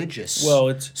now religious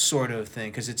it's sort of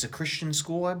thing because it's a Christian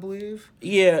school, I believe.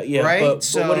 Yeah. Right? But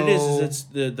what it is it's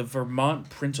the Vermont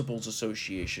Principals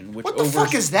Association, which what the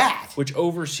fuck is that? Which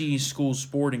oversees school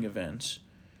sporting events.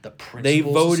 The Principals They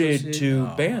voted Association?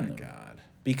 to ban them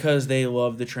because they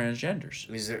love the transgenders.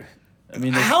 Is there? I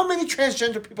mean, how many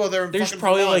transgender people are there? There's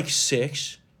probably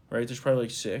 6, right? There's probably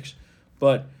 6,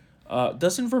 but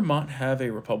doesn't Vermont have a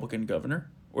Republican governor?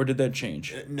 Or did that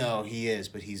change? No, he is,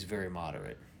 but he's very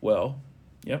moderate. Well,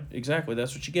 yep, exactly.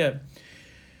 That's what you get.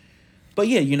 But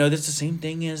yeah, that's the same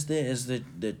thing as the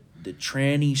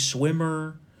tranny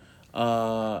swimmer.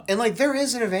 And there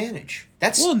is an advantage.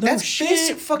 That's shit.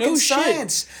 Basic fucking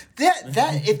science.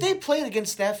 That if they played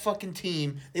against that fucking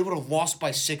team, they would have lost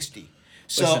by 60.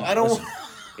 So I don't. Listen.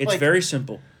 It's very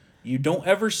simple. You don't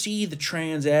ever see the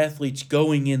trans athletes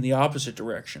going in the opposite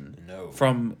direction. No.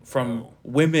 From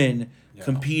women.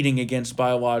 Competing against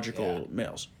biological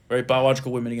males, right?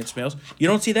 Biological women against males. You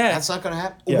don't see that. That's not going to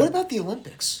happen. Yeah. What about the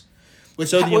Olympics?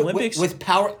 The Olympics with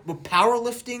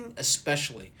powerlifting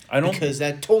especially, because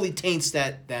that totally taints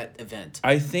that event.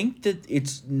 I think that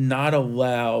it's not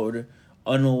allowed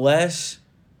unless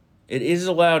It is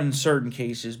allowed in certain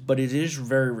cases, but it is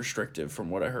very restrictive from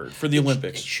what I heard for the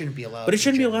Olympics. It shouldn't be allowed. But it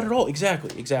shouldn't be allowed at all.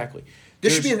 Exactly. There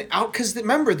should be an out, because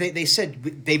remember they said,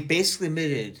 they basically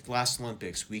admitted last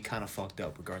Olympics we kind of fucked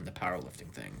up regarding the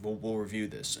powerlifting thing. We'll review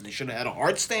this, and they should have had a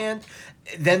hard stand.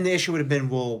 Then the issue would have been,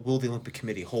 will the Olympic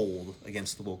Committee hold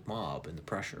against the woke mob and the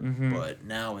pressure? Mm-hmm. But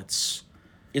now it's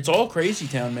all crazy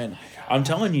town, man. I'm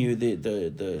telling you,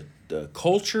 the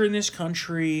culture in this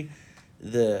country,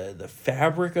 the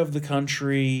fabric of the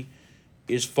country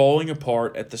is falling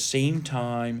apart at the same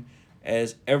time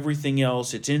as everything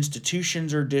else. Its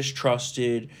institutions are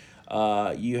distrusted.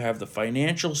 You have the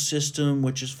financial system,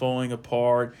 which is falling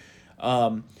apart.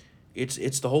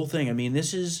 It's the whole thing. I mean,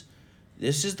 this is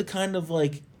the kind of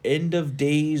like end of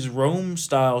days Rome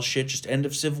style shit, just end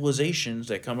of civilizations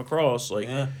that come across. Like,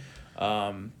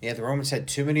 the Romans had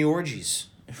too many orgies.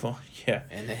 Well, yeah,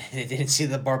 and they didn't see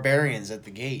the barbarians at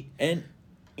the gate. And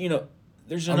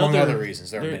there's among another other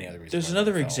reasons. There are many other reasons. There's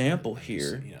another example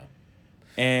here.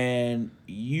 And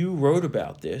you wrote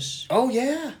about this. Oh,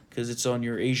 yeah. Because it's on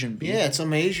your Asian beat. Yeah, it's on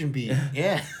my Asian beat.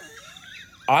 Yeah.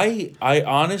 I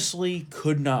honestly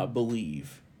could not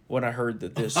believe when I heard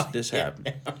that this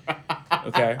happened.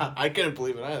 Okay? I couldn't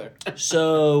believe it either.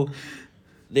 So,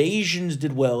 the Asians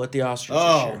did well at the Oscars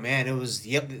this year. Man, it was...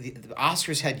 the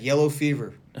Oscars had yellow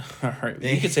fever. All right,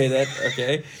 you can say that,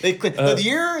 okay?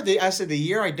 I said the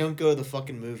year I don't go to the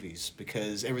fucking movies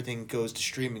because everything goes to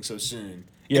streaming so soon.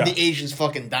 Yeah. And the Asians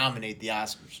fucking dominate the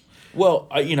Oscars. Well,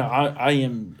 I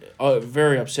am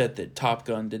very upset that Top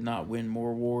Gun did not win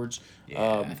more awards.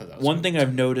 Yeah, I thought that was one thing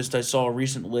I've noticed, I saw a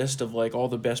recent list of like all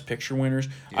the Best Picture winners.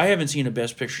 Yeah. I haven't seen a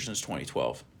Best Picture since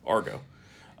 2012, Argo.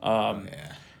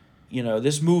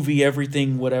 This movie,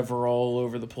 everything, whatever, all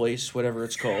over the place, whatever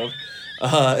it's called.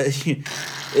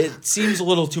 It seems a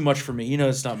little too much for me.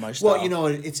 It's not my style. Well,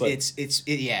 it's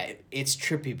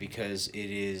trippy because it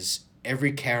is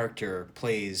every character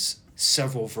plays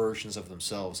several versions of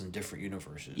themselves in different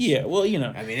universes. Yeah, well,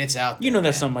 I mean, it's out there.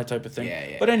 That's not my type of thing.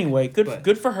 Yeah. But anyway,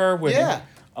 good for her winning. Yeah.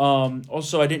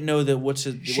 Also, I didn't know that what's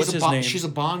his name? She's a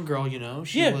Bond girl,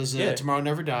 She was Tomorrow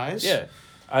Never Dies. Yeah.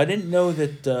 I didn't know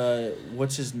that,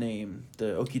 what's his name?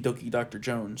 The Okie Dokie Dr.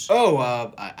 Jones. Oh,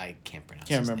 I can't pronounce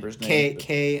Can't remember his name.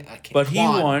 But he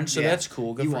won, so that's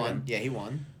cool. Good for him. Yeah, he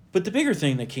won. But the bigger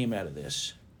thing that came out of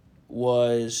this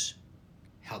was...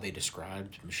 how they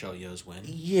described Michelle Yeoh's win.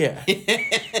 Yeah.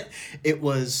 It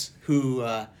was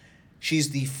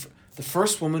she's the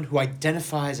first woman who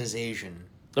identifies as Asian.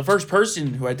 The first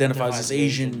person who identifies as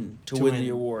Asian to win the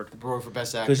award. The award for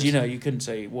Best Actress. Because, you couldn't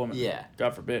say woman. Yeah.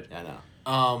 God forbid. I know.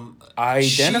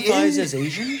 Identifies as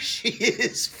Asian? She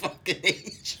is fucking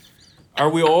Asian. Are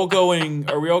we all going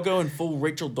full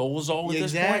Rachel Dolezal at this point?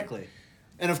 Exactly.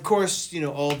 And of course,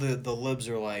 all the libs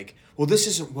are like, well, this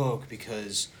isn't woke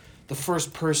because the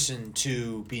first person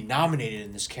to be nominated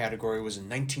in this category was in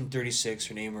 1936.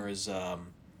 Her name was what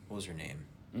was her name?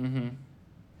 Mm-hmm.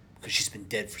 Because she's been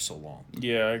dead for so long.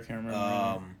 Yeah, I can't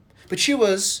remember. But she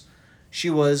was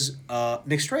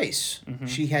mixed race. Mm-hmm.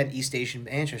 She had East Asian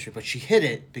ancestry, but she hid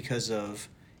it because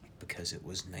it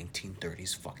was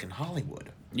 1930s fucking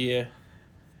Hollywood. Yeah.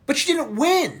 But she didn't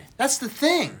win. That's the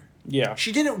thing. Yeah.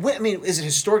 She didn't win. I mean, is it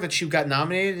historic that she got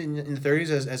nominated in the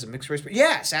 30s as a mixed race?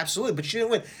 Yes, absolutely. But she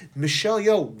didn't win. Michelle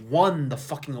Yeoh won the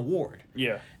fucking award.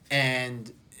 Yeah.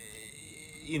 And,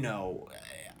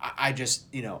 I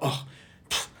just,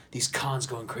 these cons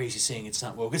going crazy saying it's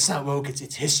not woke. It's not woke.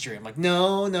 It's history. I'm like,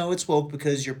 no, it's woke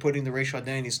because you're putting the racial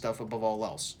identity stuff above all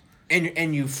else,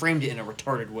 and you framed it in a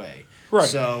retarded way. Right.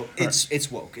 So it's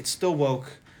woke. It's still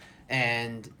woke,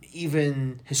 and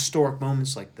even historic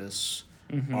moments like this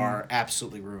are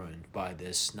absolutely ruined by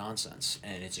this nonsense,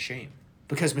 and it's a shame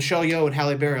because Michelle Yeoh and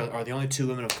Halle Berry are the only two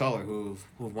women of color who've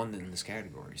won in this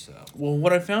category. So well,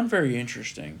 what I found very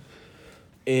interesting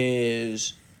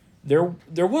is there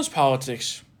was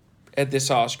politics at this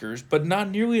Oscars, but not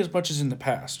nearly as much as in the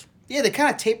past. Yeah, they kind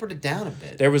of tapered it down a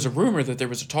bit. There was a rumor that there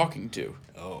was a talking to.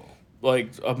 Oh.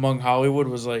 Like, among Hollywood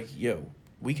was like, yo,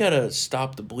 we gotta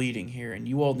stop the bleeding here, and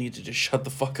you all need to just shut the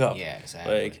fuck up. Yeah,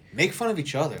 exactly. Like, make fun of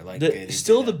each other. Like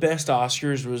the best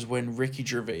Oscars was when Ricky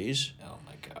Gervais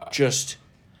just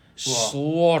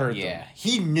slaughtered them. Yeah,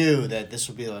 he knew that this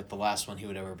would be like the last one he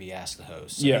would ever be asked to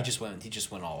host. So he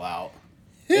just went all out.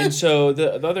 And so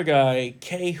the other guy,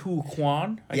 Ke-Huy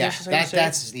Quan, I guess is how you say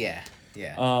that's it.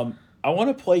 Yeah. I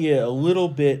want to play you a little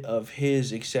bit of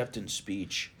his acceptance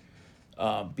speech,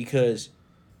 because,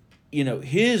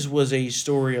 his was a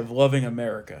story of loving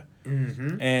America,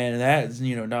 and that's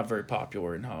not very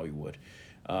popular in Hollywood.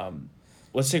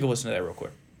 Let's take a listen to that real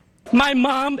quick. My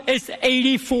mom is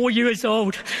 84 years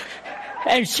old.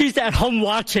 and she's at home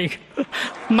watching.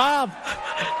 Mom,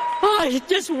 I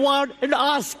just won an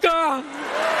Oscar.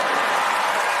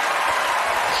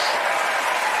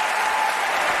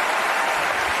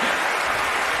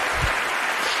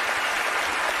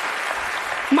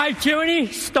 My journey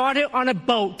started on a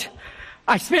boat.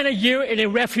 I spent a year in a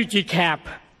refugee camp.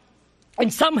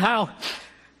 And somehow,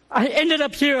 I ended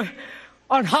up here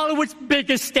on Hollywood's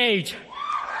biggest stage.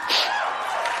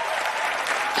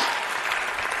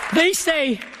 They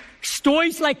say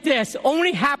stories like this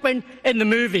only happen in the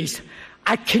movies.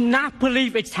 I cannot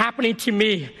believe it's happening to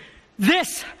me.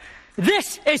 This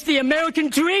is the American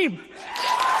dream.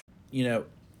 You know,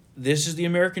 this is the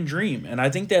American dream. And I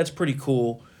think that's pretty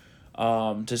cool.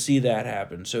 To see that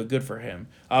happen. So good for him.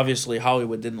 Obviously,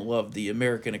 Hollywood didn't love the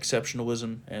American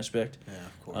exceptionalism aspect. Yeah,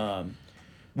 of course.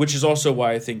 Which is also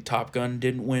why I think Top Gun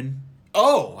didn't win.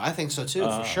 Oh, I think so too,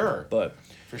 for sure. But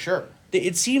for sure.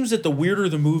 It seems that the weirder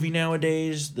the movie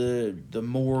nowadays, the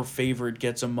more favor it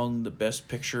gets among the best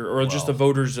picture, or just the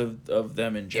voters of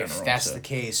them in general. If that's the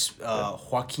case,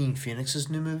 Joaquin Phoenix's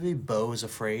new movie, Beau is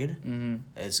Afraid,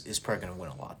 is probably going to win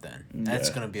a lot then. That's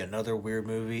going to be another weird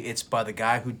movie. It's by the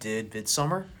guy who did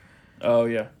Midsummer. Oh,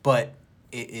 yeah. But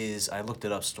it is, I looked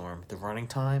it up, Storm, the running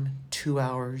time, 2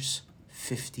 hours,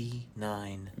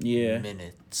 59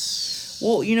 minutes.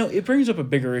 Well, you know, it brings up a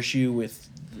bigger issue with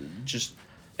just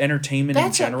entertainment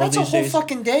in general these days. That's a whole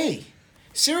fucking day.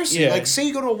 Seriously, like say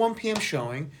you go to a 1 p.m.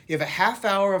 showing, you have a half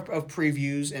hour of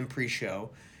previews and pre-show.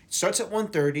 It starts at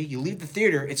 1:30, you leave the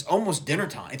theater, it's almost dinner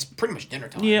time. It's pretty much dinner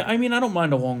time. Yeah, I mean, I don't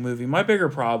mind a long movie. My bigger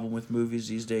problem with movies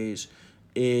these days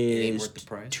is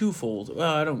twofold.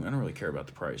 Well, I don't really care about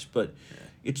the price, but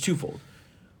it's twofold.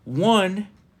 One,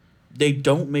 they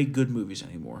don't make good movies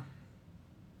anymore.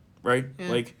 Right? Yeah.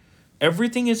 Like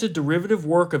everything is a derivative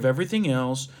work of everything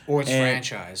else. Or it's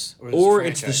franchise. Or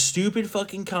it's the stupid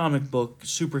fucking comic book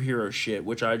superhero shit,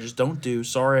 which I just don't do.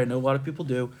 Sorry, I know a lot of people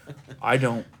do. I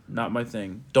don't. Not my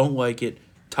thing. Don't like it.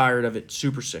 Tired of it.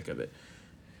 Super sick of it.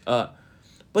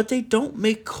 But they don't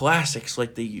make classics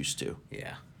like they used to.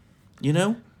 Yeah. You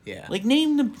know? Yeah. Like,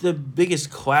 name the biggest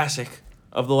classic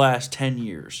of the last 10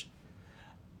 years.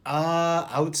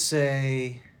 I would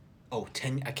say...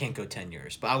 I can't go 10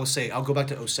 years, but I would say I'll go back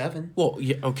to 07. Well,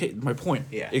 yeah, okay, my point.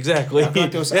 Yeah. Exactly. I'll go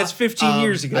back to 07. That's 15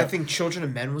 years ago. I think Children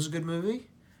of Men was a good movie.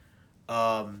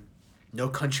 No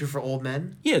Country for Old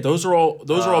Men. Yeah, those are all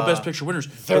Best Picture winners.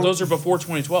 Those are before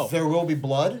 2012. There Will Be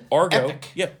Blood. Argo.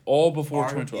 Epic. Yeah, all before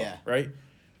 2012, right?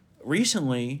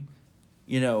 Recently,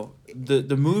 you know,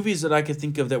 the movies that I could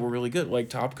think of that were really good, like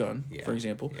Top Gun, for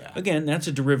example. Yeah. Again, that's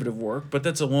a derivative work, but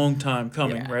that's a long time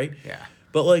coming, right? Yeah.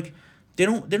 But like they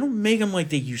don't make them like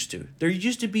they used to. There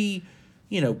used to be,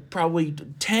 you know, probably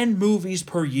 10 movies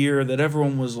per year that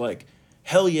everyone was like,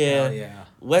 hell yeah.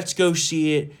 Let's go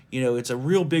see it. You know, it's a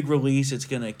real big release. It's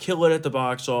going to kill it at the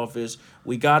box office.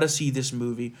 We got to see this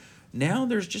movie. Now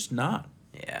there's just not.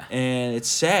 Yeah. And it's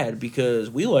sad because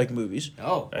we like movies.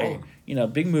 Oh. You know,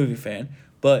 big movie fan.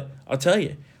 But I'll tell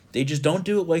you, they just don't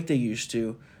do it like they used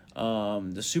to.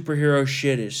 The superhero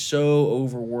shit is so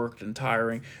overworked and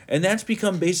tiring. And that's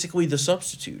become basically the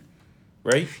substitute.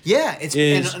 Right? Yeah.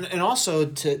 And also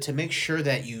to make sure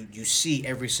that you see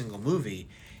every single movie,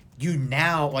 you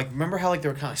now, like, remember how, like, they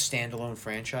were kind of standalone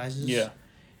franchises? Yeah.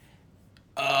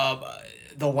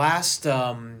 The last,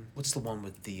 what's the one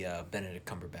with the Benedict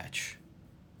Cumberbatch?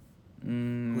 I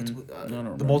don't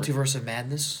remember. The Multiverse of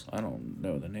Madness? I don't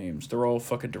know the names. They're all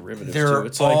fucking derivatives, They're too.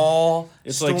 It's all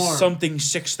It's like something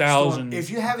 6,000. If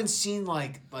you haven't seen,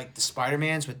 like the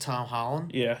Spider-Mans with Tom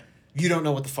Holland, yeah, you don't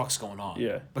know what the fuck's going on.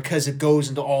 Yeah. Because it goes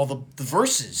into all the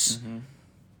verses. Mm-hmm.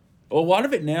 Well, a lot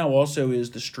of it now also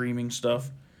is the streaming stuff,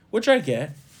 which I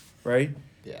get, right?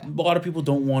 Yeah. A lot of people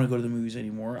don't want to go to the movies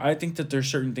anymore. I think that there's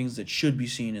certain things that should be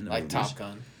seen in the movies.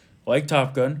 Like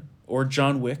Top Gun. Or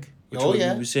John Wick, which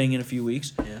we'll be saying in a few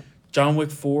weeks. Yeah. John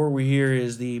Wick 4, we hear,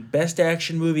 is the best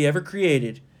action movie ever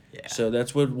created. Yeah. So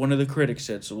that's what one of the critics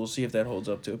said, so we'll see if that holds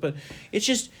up to it. But it's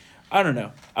just, I don't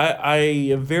know. I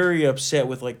am very upset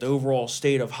with, like, the overall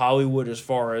state of Hollywood as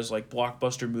far as, like,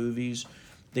 blockbuster movies.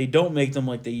 They don't make them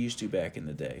like they used to back in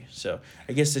the day. So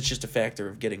I guess it's just a factor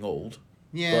of getting old.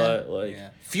 Yeah. But, like... Yeah.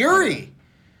 Fury!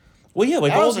 Well, yeah,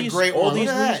 like that all was these, a great all one. these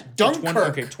Look at movies. that.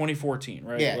 Dunkirk. 2014,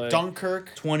 right? Yeah, like,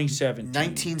 Dunkirk. 2017.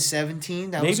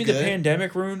 1917. That Maybe was good. Maybe the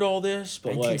pandemic ruined all this,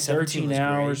 but like 13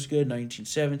 Hours was good.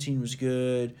 1917 was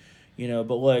good. You know,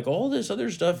 but like all this other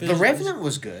stuff is. The Revenant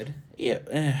was good. Yeah.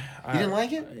 You didn't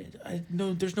like it? I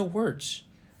no, there's no words.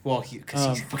 Well,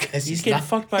 because he's getting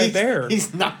fucked by a bear.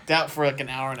 He's knocked out for like an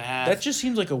hour and a half. That just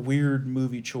seems like a weird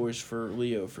movie choice for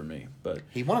Leo for me, but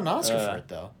he won an Oscar for it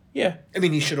though. Yeah. I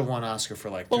mean, he should have won Oscar for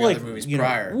like Well, three like, other movies you know,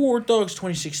 prior. War Dogs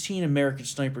 2016, American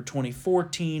Sniper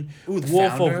 2014, Ooh, The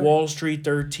Wolf Founder? of Wall Street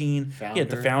 13, Founder.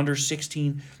 The Founder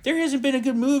 16. There hasn't been a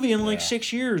good movie in like Yeah.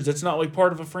 6 years that's not like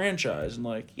part of a franchise. And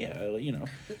like,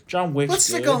 John Wick's Let's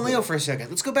stick good, on Leo but- for a second.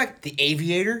 Let's go back. The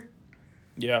Aviator.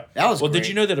 Yeah. That was Well, great. did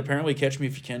you know that apparently Catch Me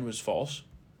If You Can was false?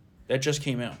 That just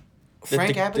came out.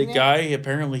 Frank the Abagnale? guy,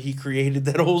 apparently he created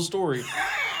that whole story.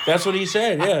 That's what he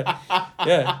said, yeah.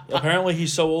 Yeah. Apparently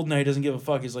he's so old now he doesn't give a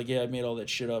fuck. He's like, yeah, I made all that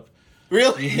shit up.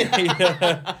 Really?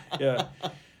 Yeah.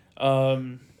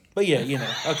 But yeah,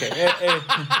 okay.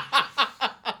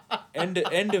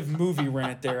 End of movie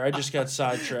rant there. I just got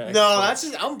sidetracked. No, but- that's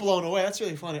just, I'm blown away. That's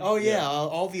really funny. Oh yeah, Yeah.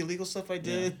 all the illegal stuff I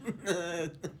did.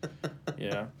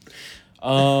 Yeah.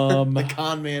 The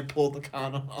con man pulled the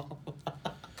con off.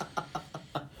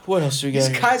 What else do we These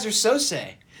got? guys are so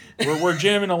say. We're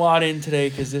jamming a lot in today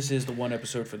because this is the one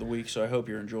episode for the week, so I hope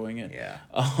you're enjoying it. Yeah.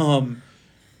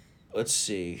 Let's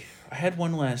see. I had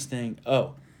one last thing.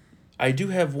 Oh, I do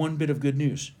have one bit of good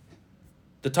news.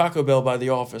 The Taco Bell by the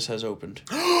office has opened.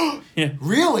 Yeah.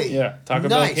 Really? Yeah. Taco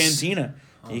Nice. Bell Cantina.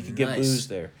 Oh, You can get nice. booze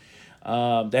there.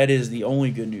 That is the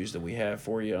only good news that we have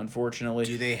for you, unfortunately.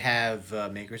 Do they have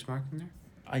Maker's Mark in there?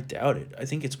 I doubt it. I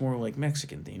think it's more like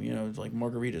Mexican theme, it's like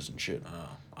margaritas and shit. Oh,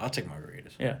 I'll take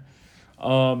margaritas. Yeah.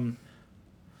 All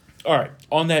right.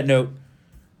 On that note,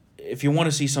 if you want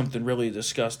to see something really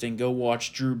disgusting, go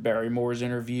watch Drew Barrymore's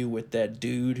interview with that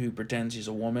dude who pretends he's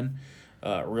a woman.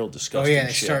 Real Oh disgusting yeah,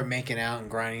 they shit. start making out and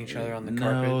grinding each other on the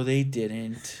carpet. No, they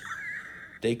didn't.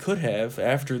 They could have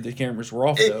after the cameras were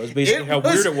off, though. It's basically how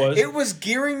weird it was. It was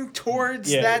gearing towards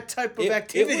that type of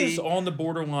activity. It was on the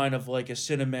borderline of like a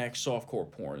Cinemax softcore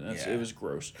porn. It was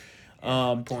gross.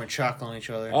 Pouring chocolate on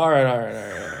each other. All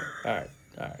right.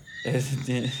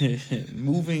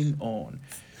 Moving on.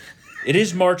 It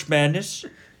is March Madness.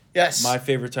 Yes. My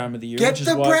favorite time of the year. Get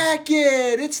the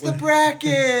bracket! It's the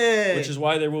bracket! Which is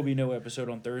why there will be no episode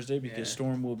on Thursday because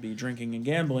Storm will be drinking and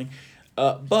gambling.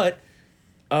 But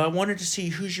I wanted to see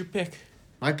who's your pick.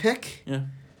 My pick? Yeah.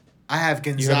 I have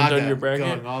You Gonzaga haven't done your bracket?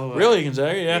 going all the way. Really,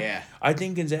 Gonzaga? Yeah. Yeah. I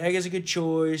think Gonzaga is a good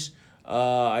choice.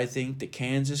 I think that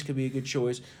Kansas could be a good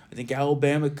choice. I think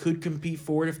Alabama could compete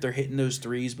for it if they're hitting those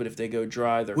threes, but if they go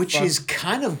dry, they're Which fucked. is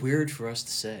kind of weird for us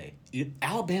to say.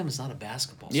 Alabama's not a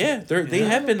basketball team. Yeah, they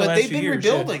have been the but last they've few been years.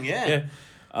 rebuilding, yeah. Yeah.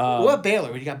 What about Baylor?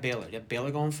 What do you got Baylor? You got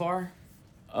Baylor going far?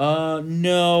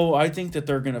 No, I think that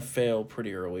they're going to fail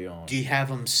pretty early on. Do you have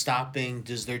them stopping?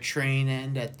 Does their train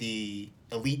end at the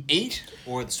Elite 8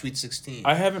 or the Sweet 16?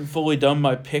 I haven't fully done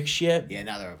my picks yet. Yeah,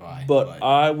 neither have I. But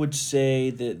I would say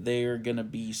that they are going to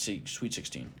be Sweet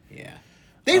 16. Yeah.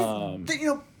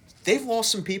 They've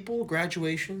lost some people,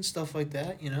 graduation, stuff like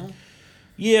that,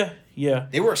 Yeah.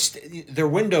 They were their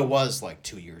window was like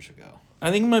 2 years ago.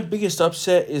 I think my biggest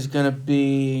upset is going to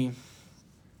be...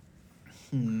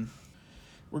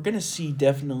 We're going to see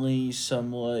definitely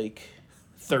some,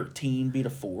 13 beat a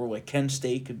 4. Like, Kent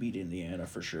State could beat Indiana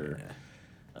for sure.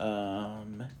 Yeah.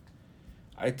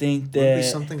 I think Would it be that...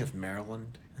 something if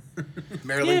Maryland...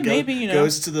 Maryland maybe,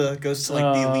 goes to the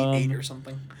Elite 8 or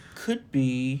something. Could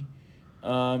be.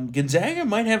 Gonzaga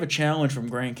might have a challenge from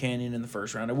Grand Canyon in the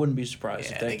first round. I wouldn't be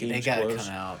surprised if that game's they gotta close.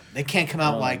 come out. They can't come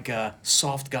out like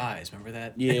soft guys. Remember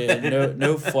that? Yeah,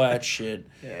 no flat shit.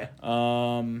 Yeah.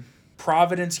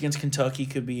 Providence against Kentucky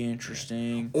could be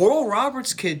interesting. Oral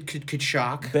Roberts could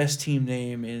shock. Best team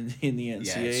name in the NCAA.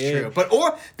 Yeah, it's true.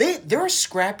 But they're a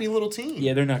scrappy little team.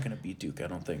 Yeah, they're not going to beat Duke, I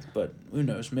don't think. But who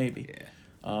knows? Maybe. Yeah.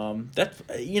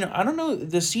 I don't know.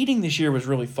 The seeding this year was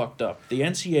really fucked up. The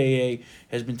NCAA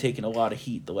has been taking a lot of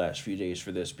heat the last few days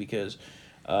for this because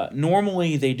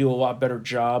normally they do a lot better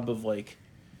job of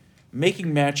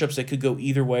making matchups that could go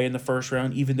either way in the first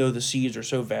round, even though the seeds are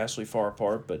so vastly far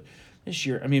apart. But this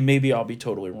year, I mean, maybe I'll be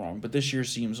totally wrong, but this year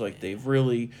seems like they've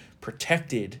really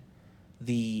protected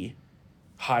the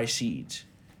high seeds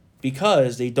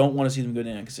because they don't want to see them go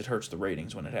down because it hurts the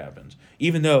ratings when it happens.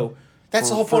 Even though that's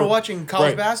the whole point of watching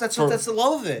college basketball. That's the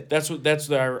love of it. That's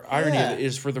the irony of it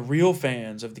is for the real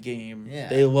fans of the game. Yeah.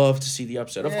 They love to see the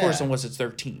upset, of course, Yeah. unless it's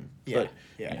their team. Yeah. But,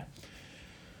 Yeah.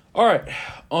 All right.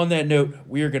 On that note,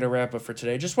 we are going to wrap up for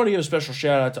today. Just want to give a special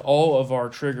shout out to all of our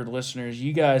triggered listeners.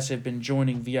 You guys have been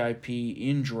joining VIP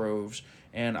in droves,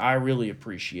 and I really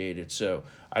appreciate it. So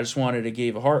I just wanted to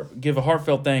give a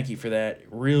heartfelt thank you for that. It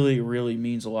really, really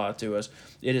means a lot to us.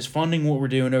 It is funding what we're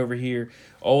doing over here,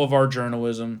 all of our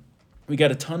journalism. We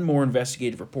got a ton more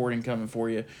investigative reporting coming for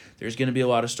you. There's going to be a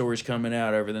lot of stories coming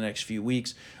out over the next few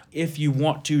weeks. If you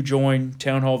want to join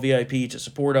Town Hall VIP to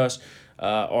support us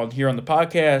on the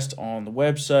podcast, on the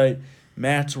website,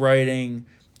 Matt's writing,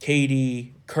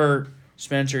 Katie, Kurt,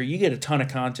 Spencer, you get a ton of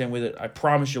content with it. I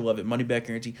promise you'll love it. Money back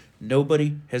guarantee.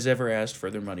 Nobody has ever asked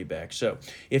for their money back. So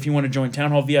if you want to join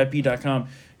townhallvip.com,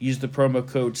 use the promo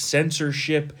code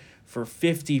censorship for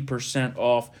 50%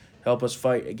 off. Help us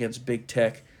fight against big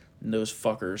tech and those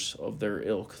fuckers of their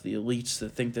ilk, the elites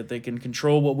that think that they can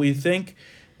control what we think.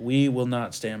 We will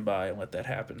not stand by and let that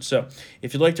happen. So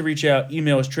if you'd like to reach out,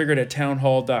 email us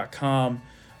triggered@townhall.com,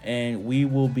 and we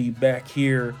will be back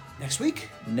here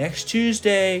next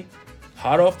Tuesday.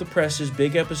 Hot off the presses,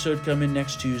 big episode coming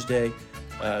next Tuesday.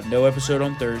 No episode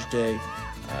on Thursday.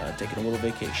 Taking a little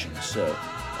vacation. So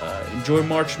enjoy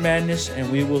March Madness,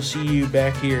 and we will see you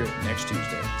back here next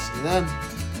Tuesday. See you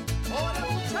then.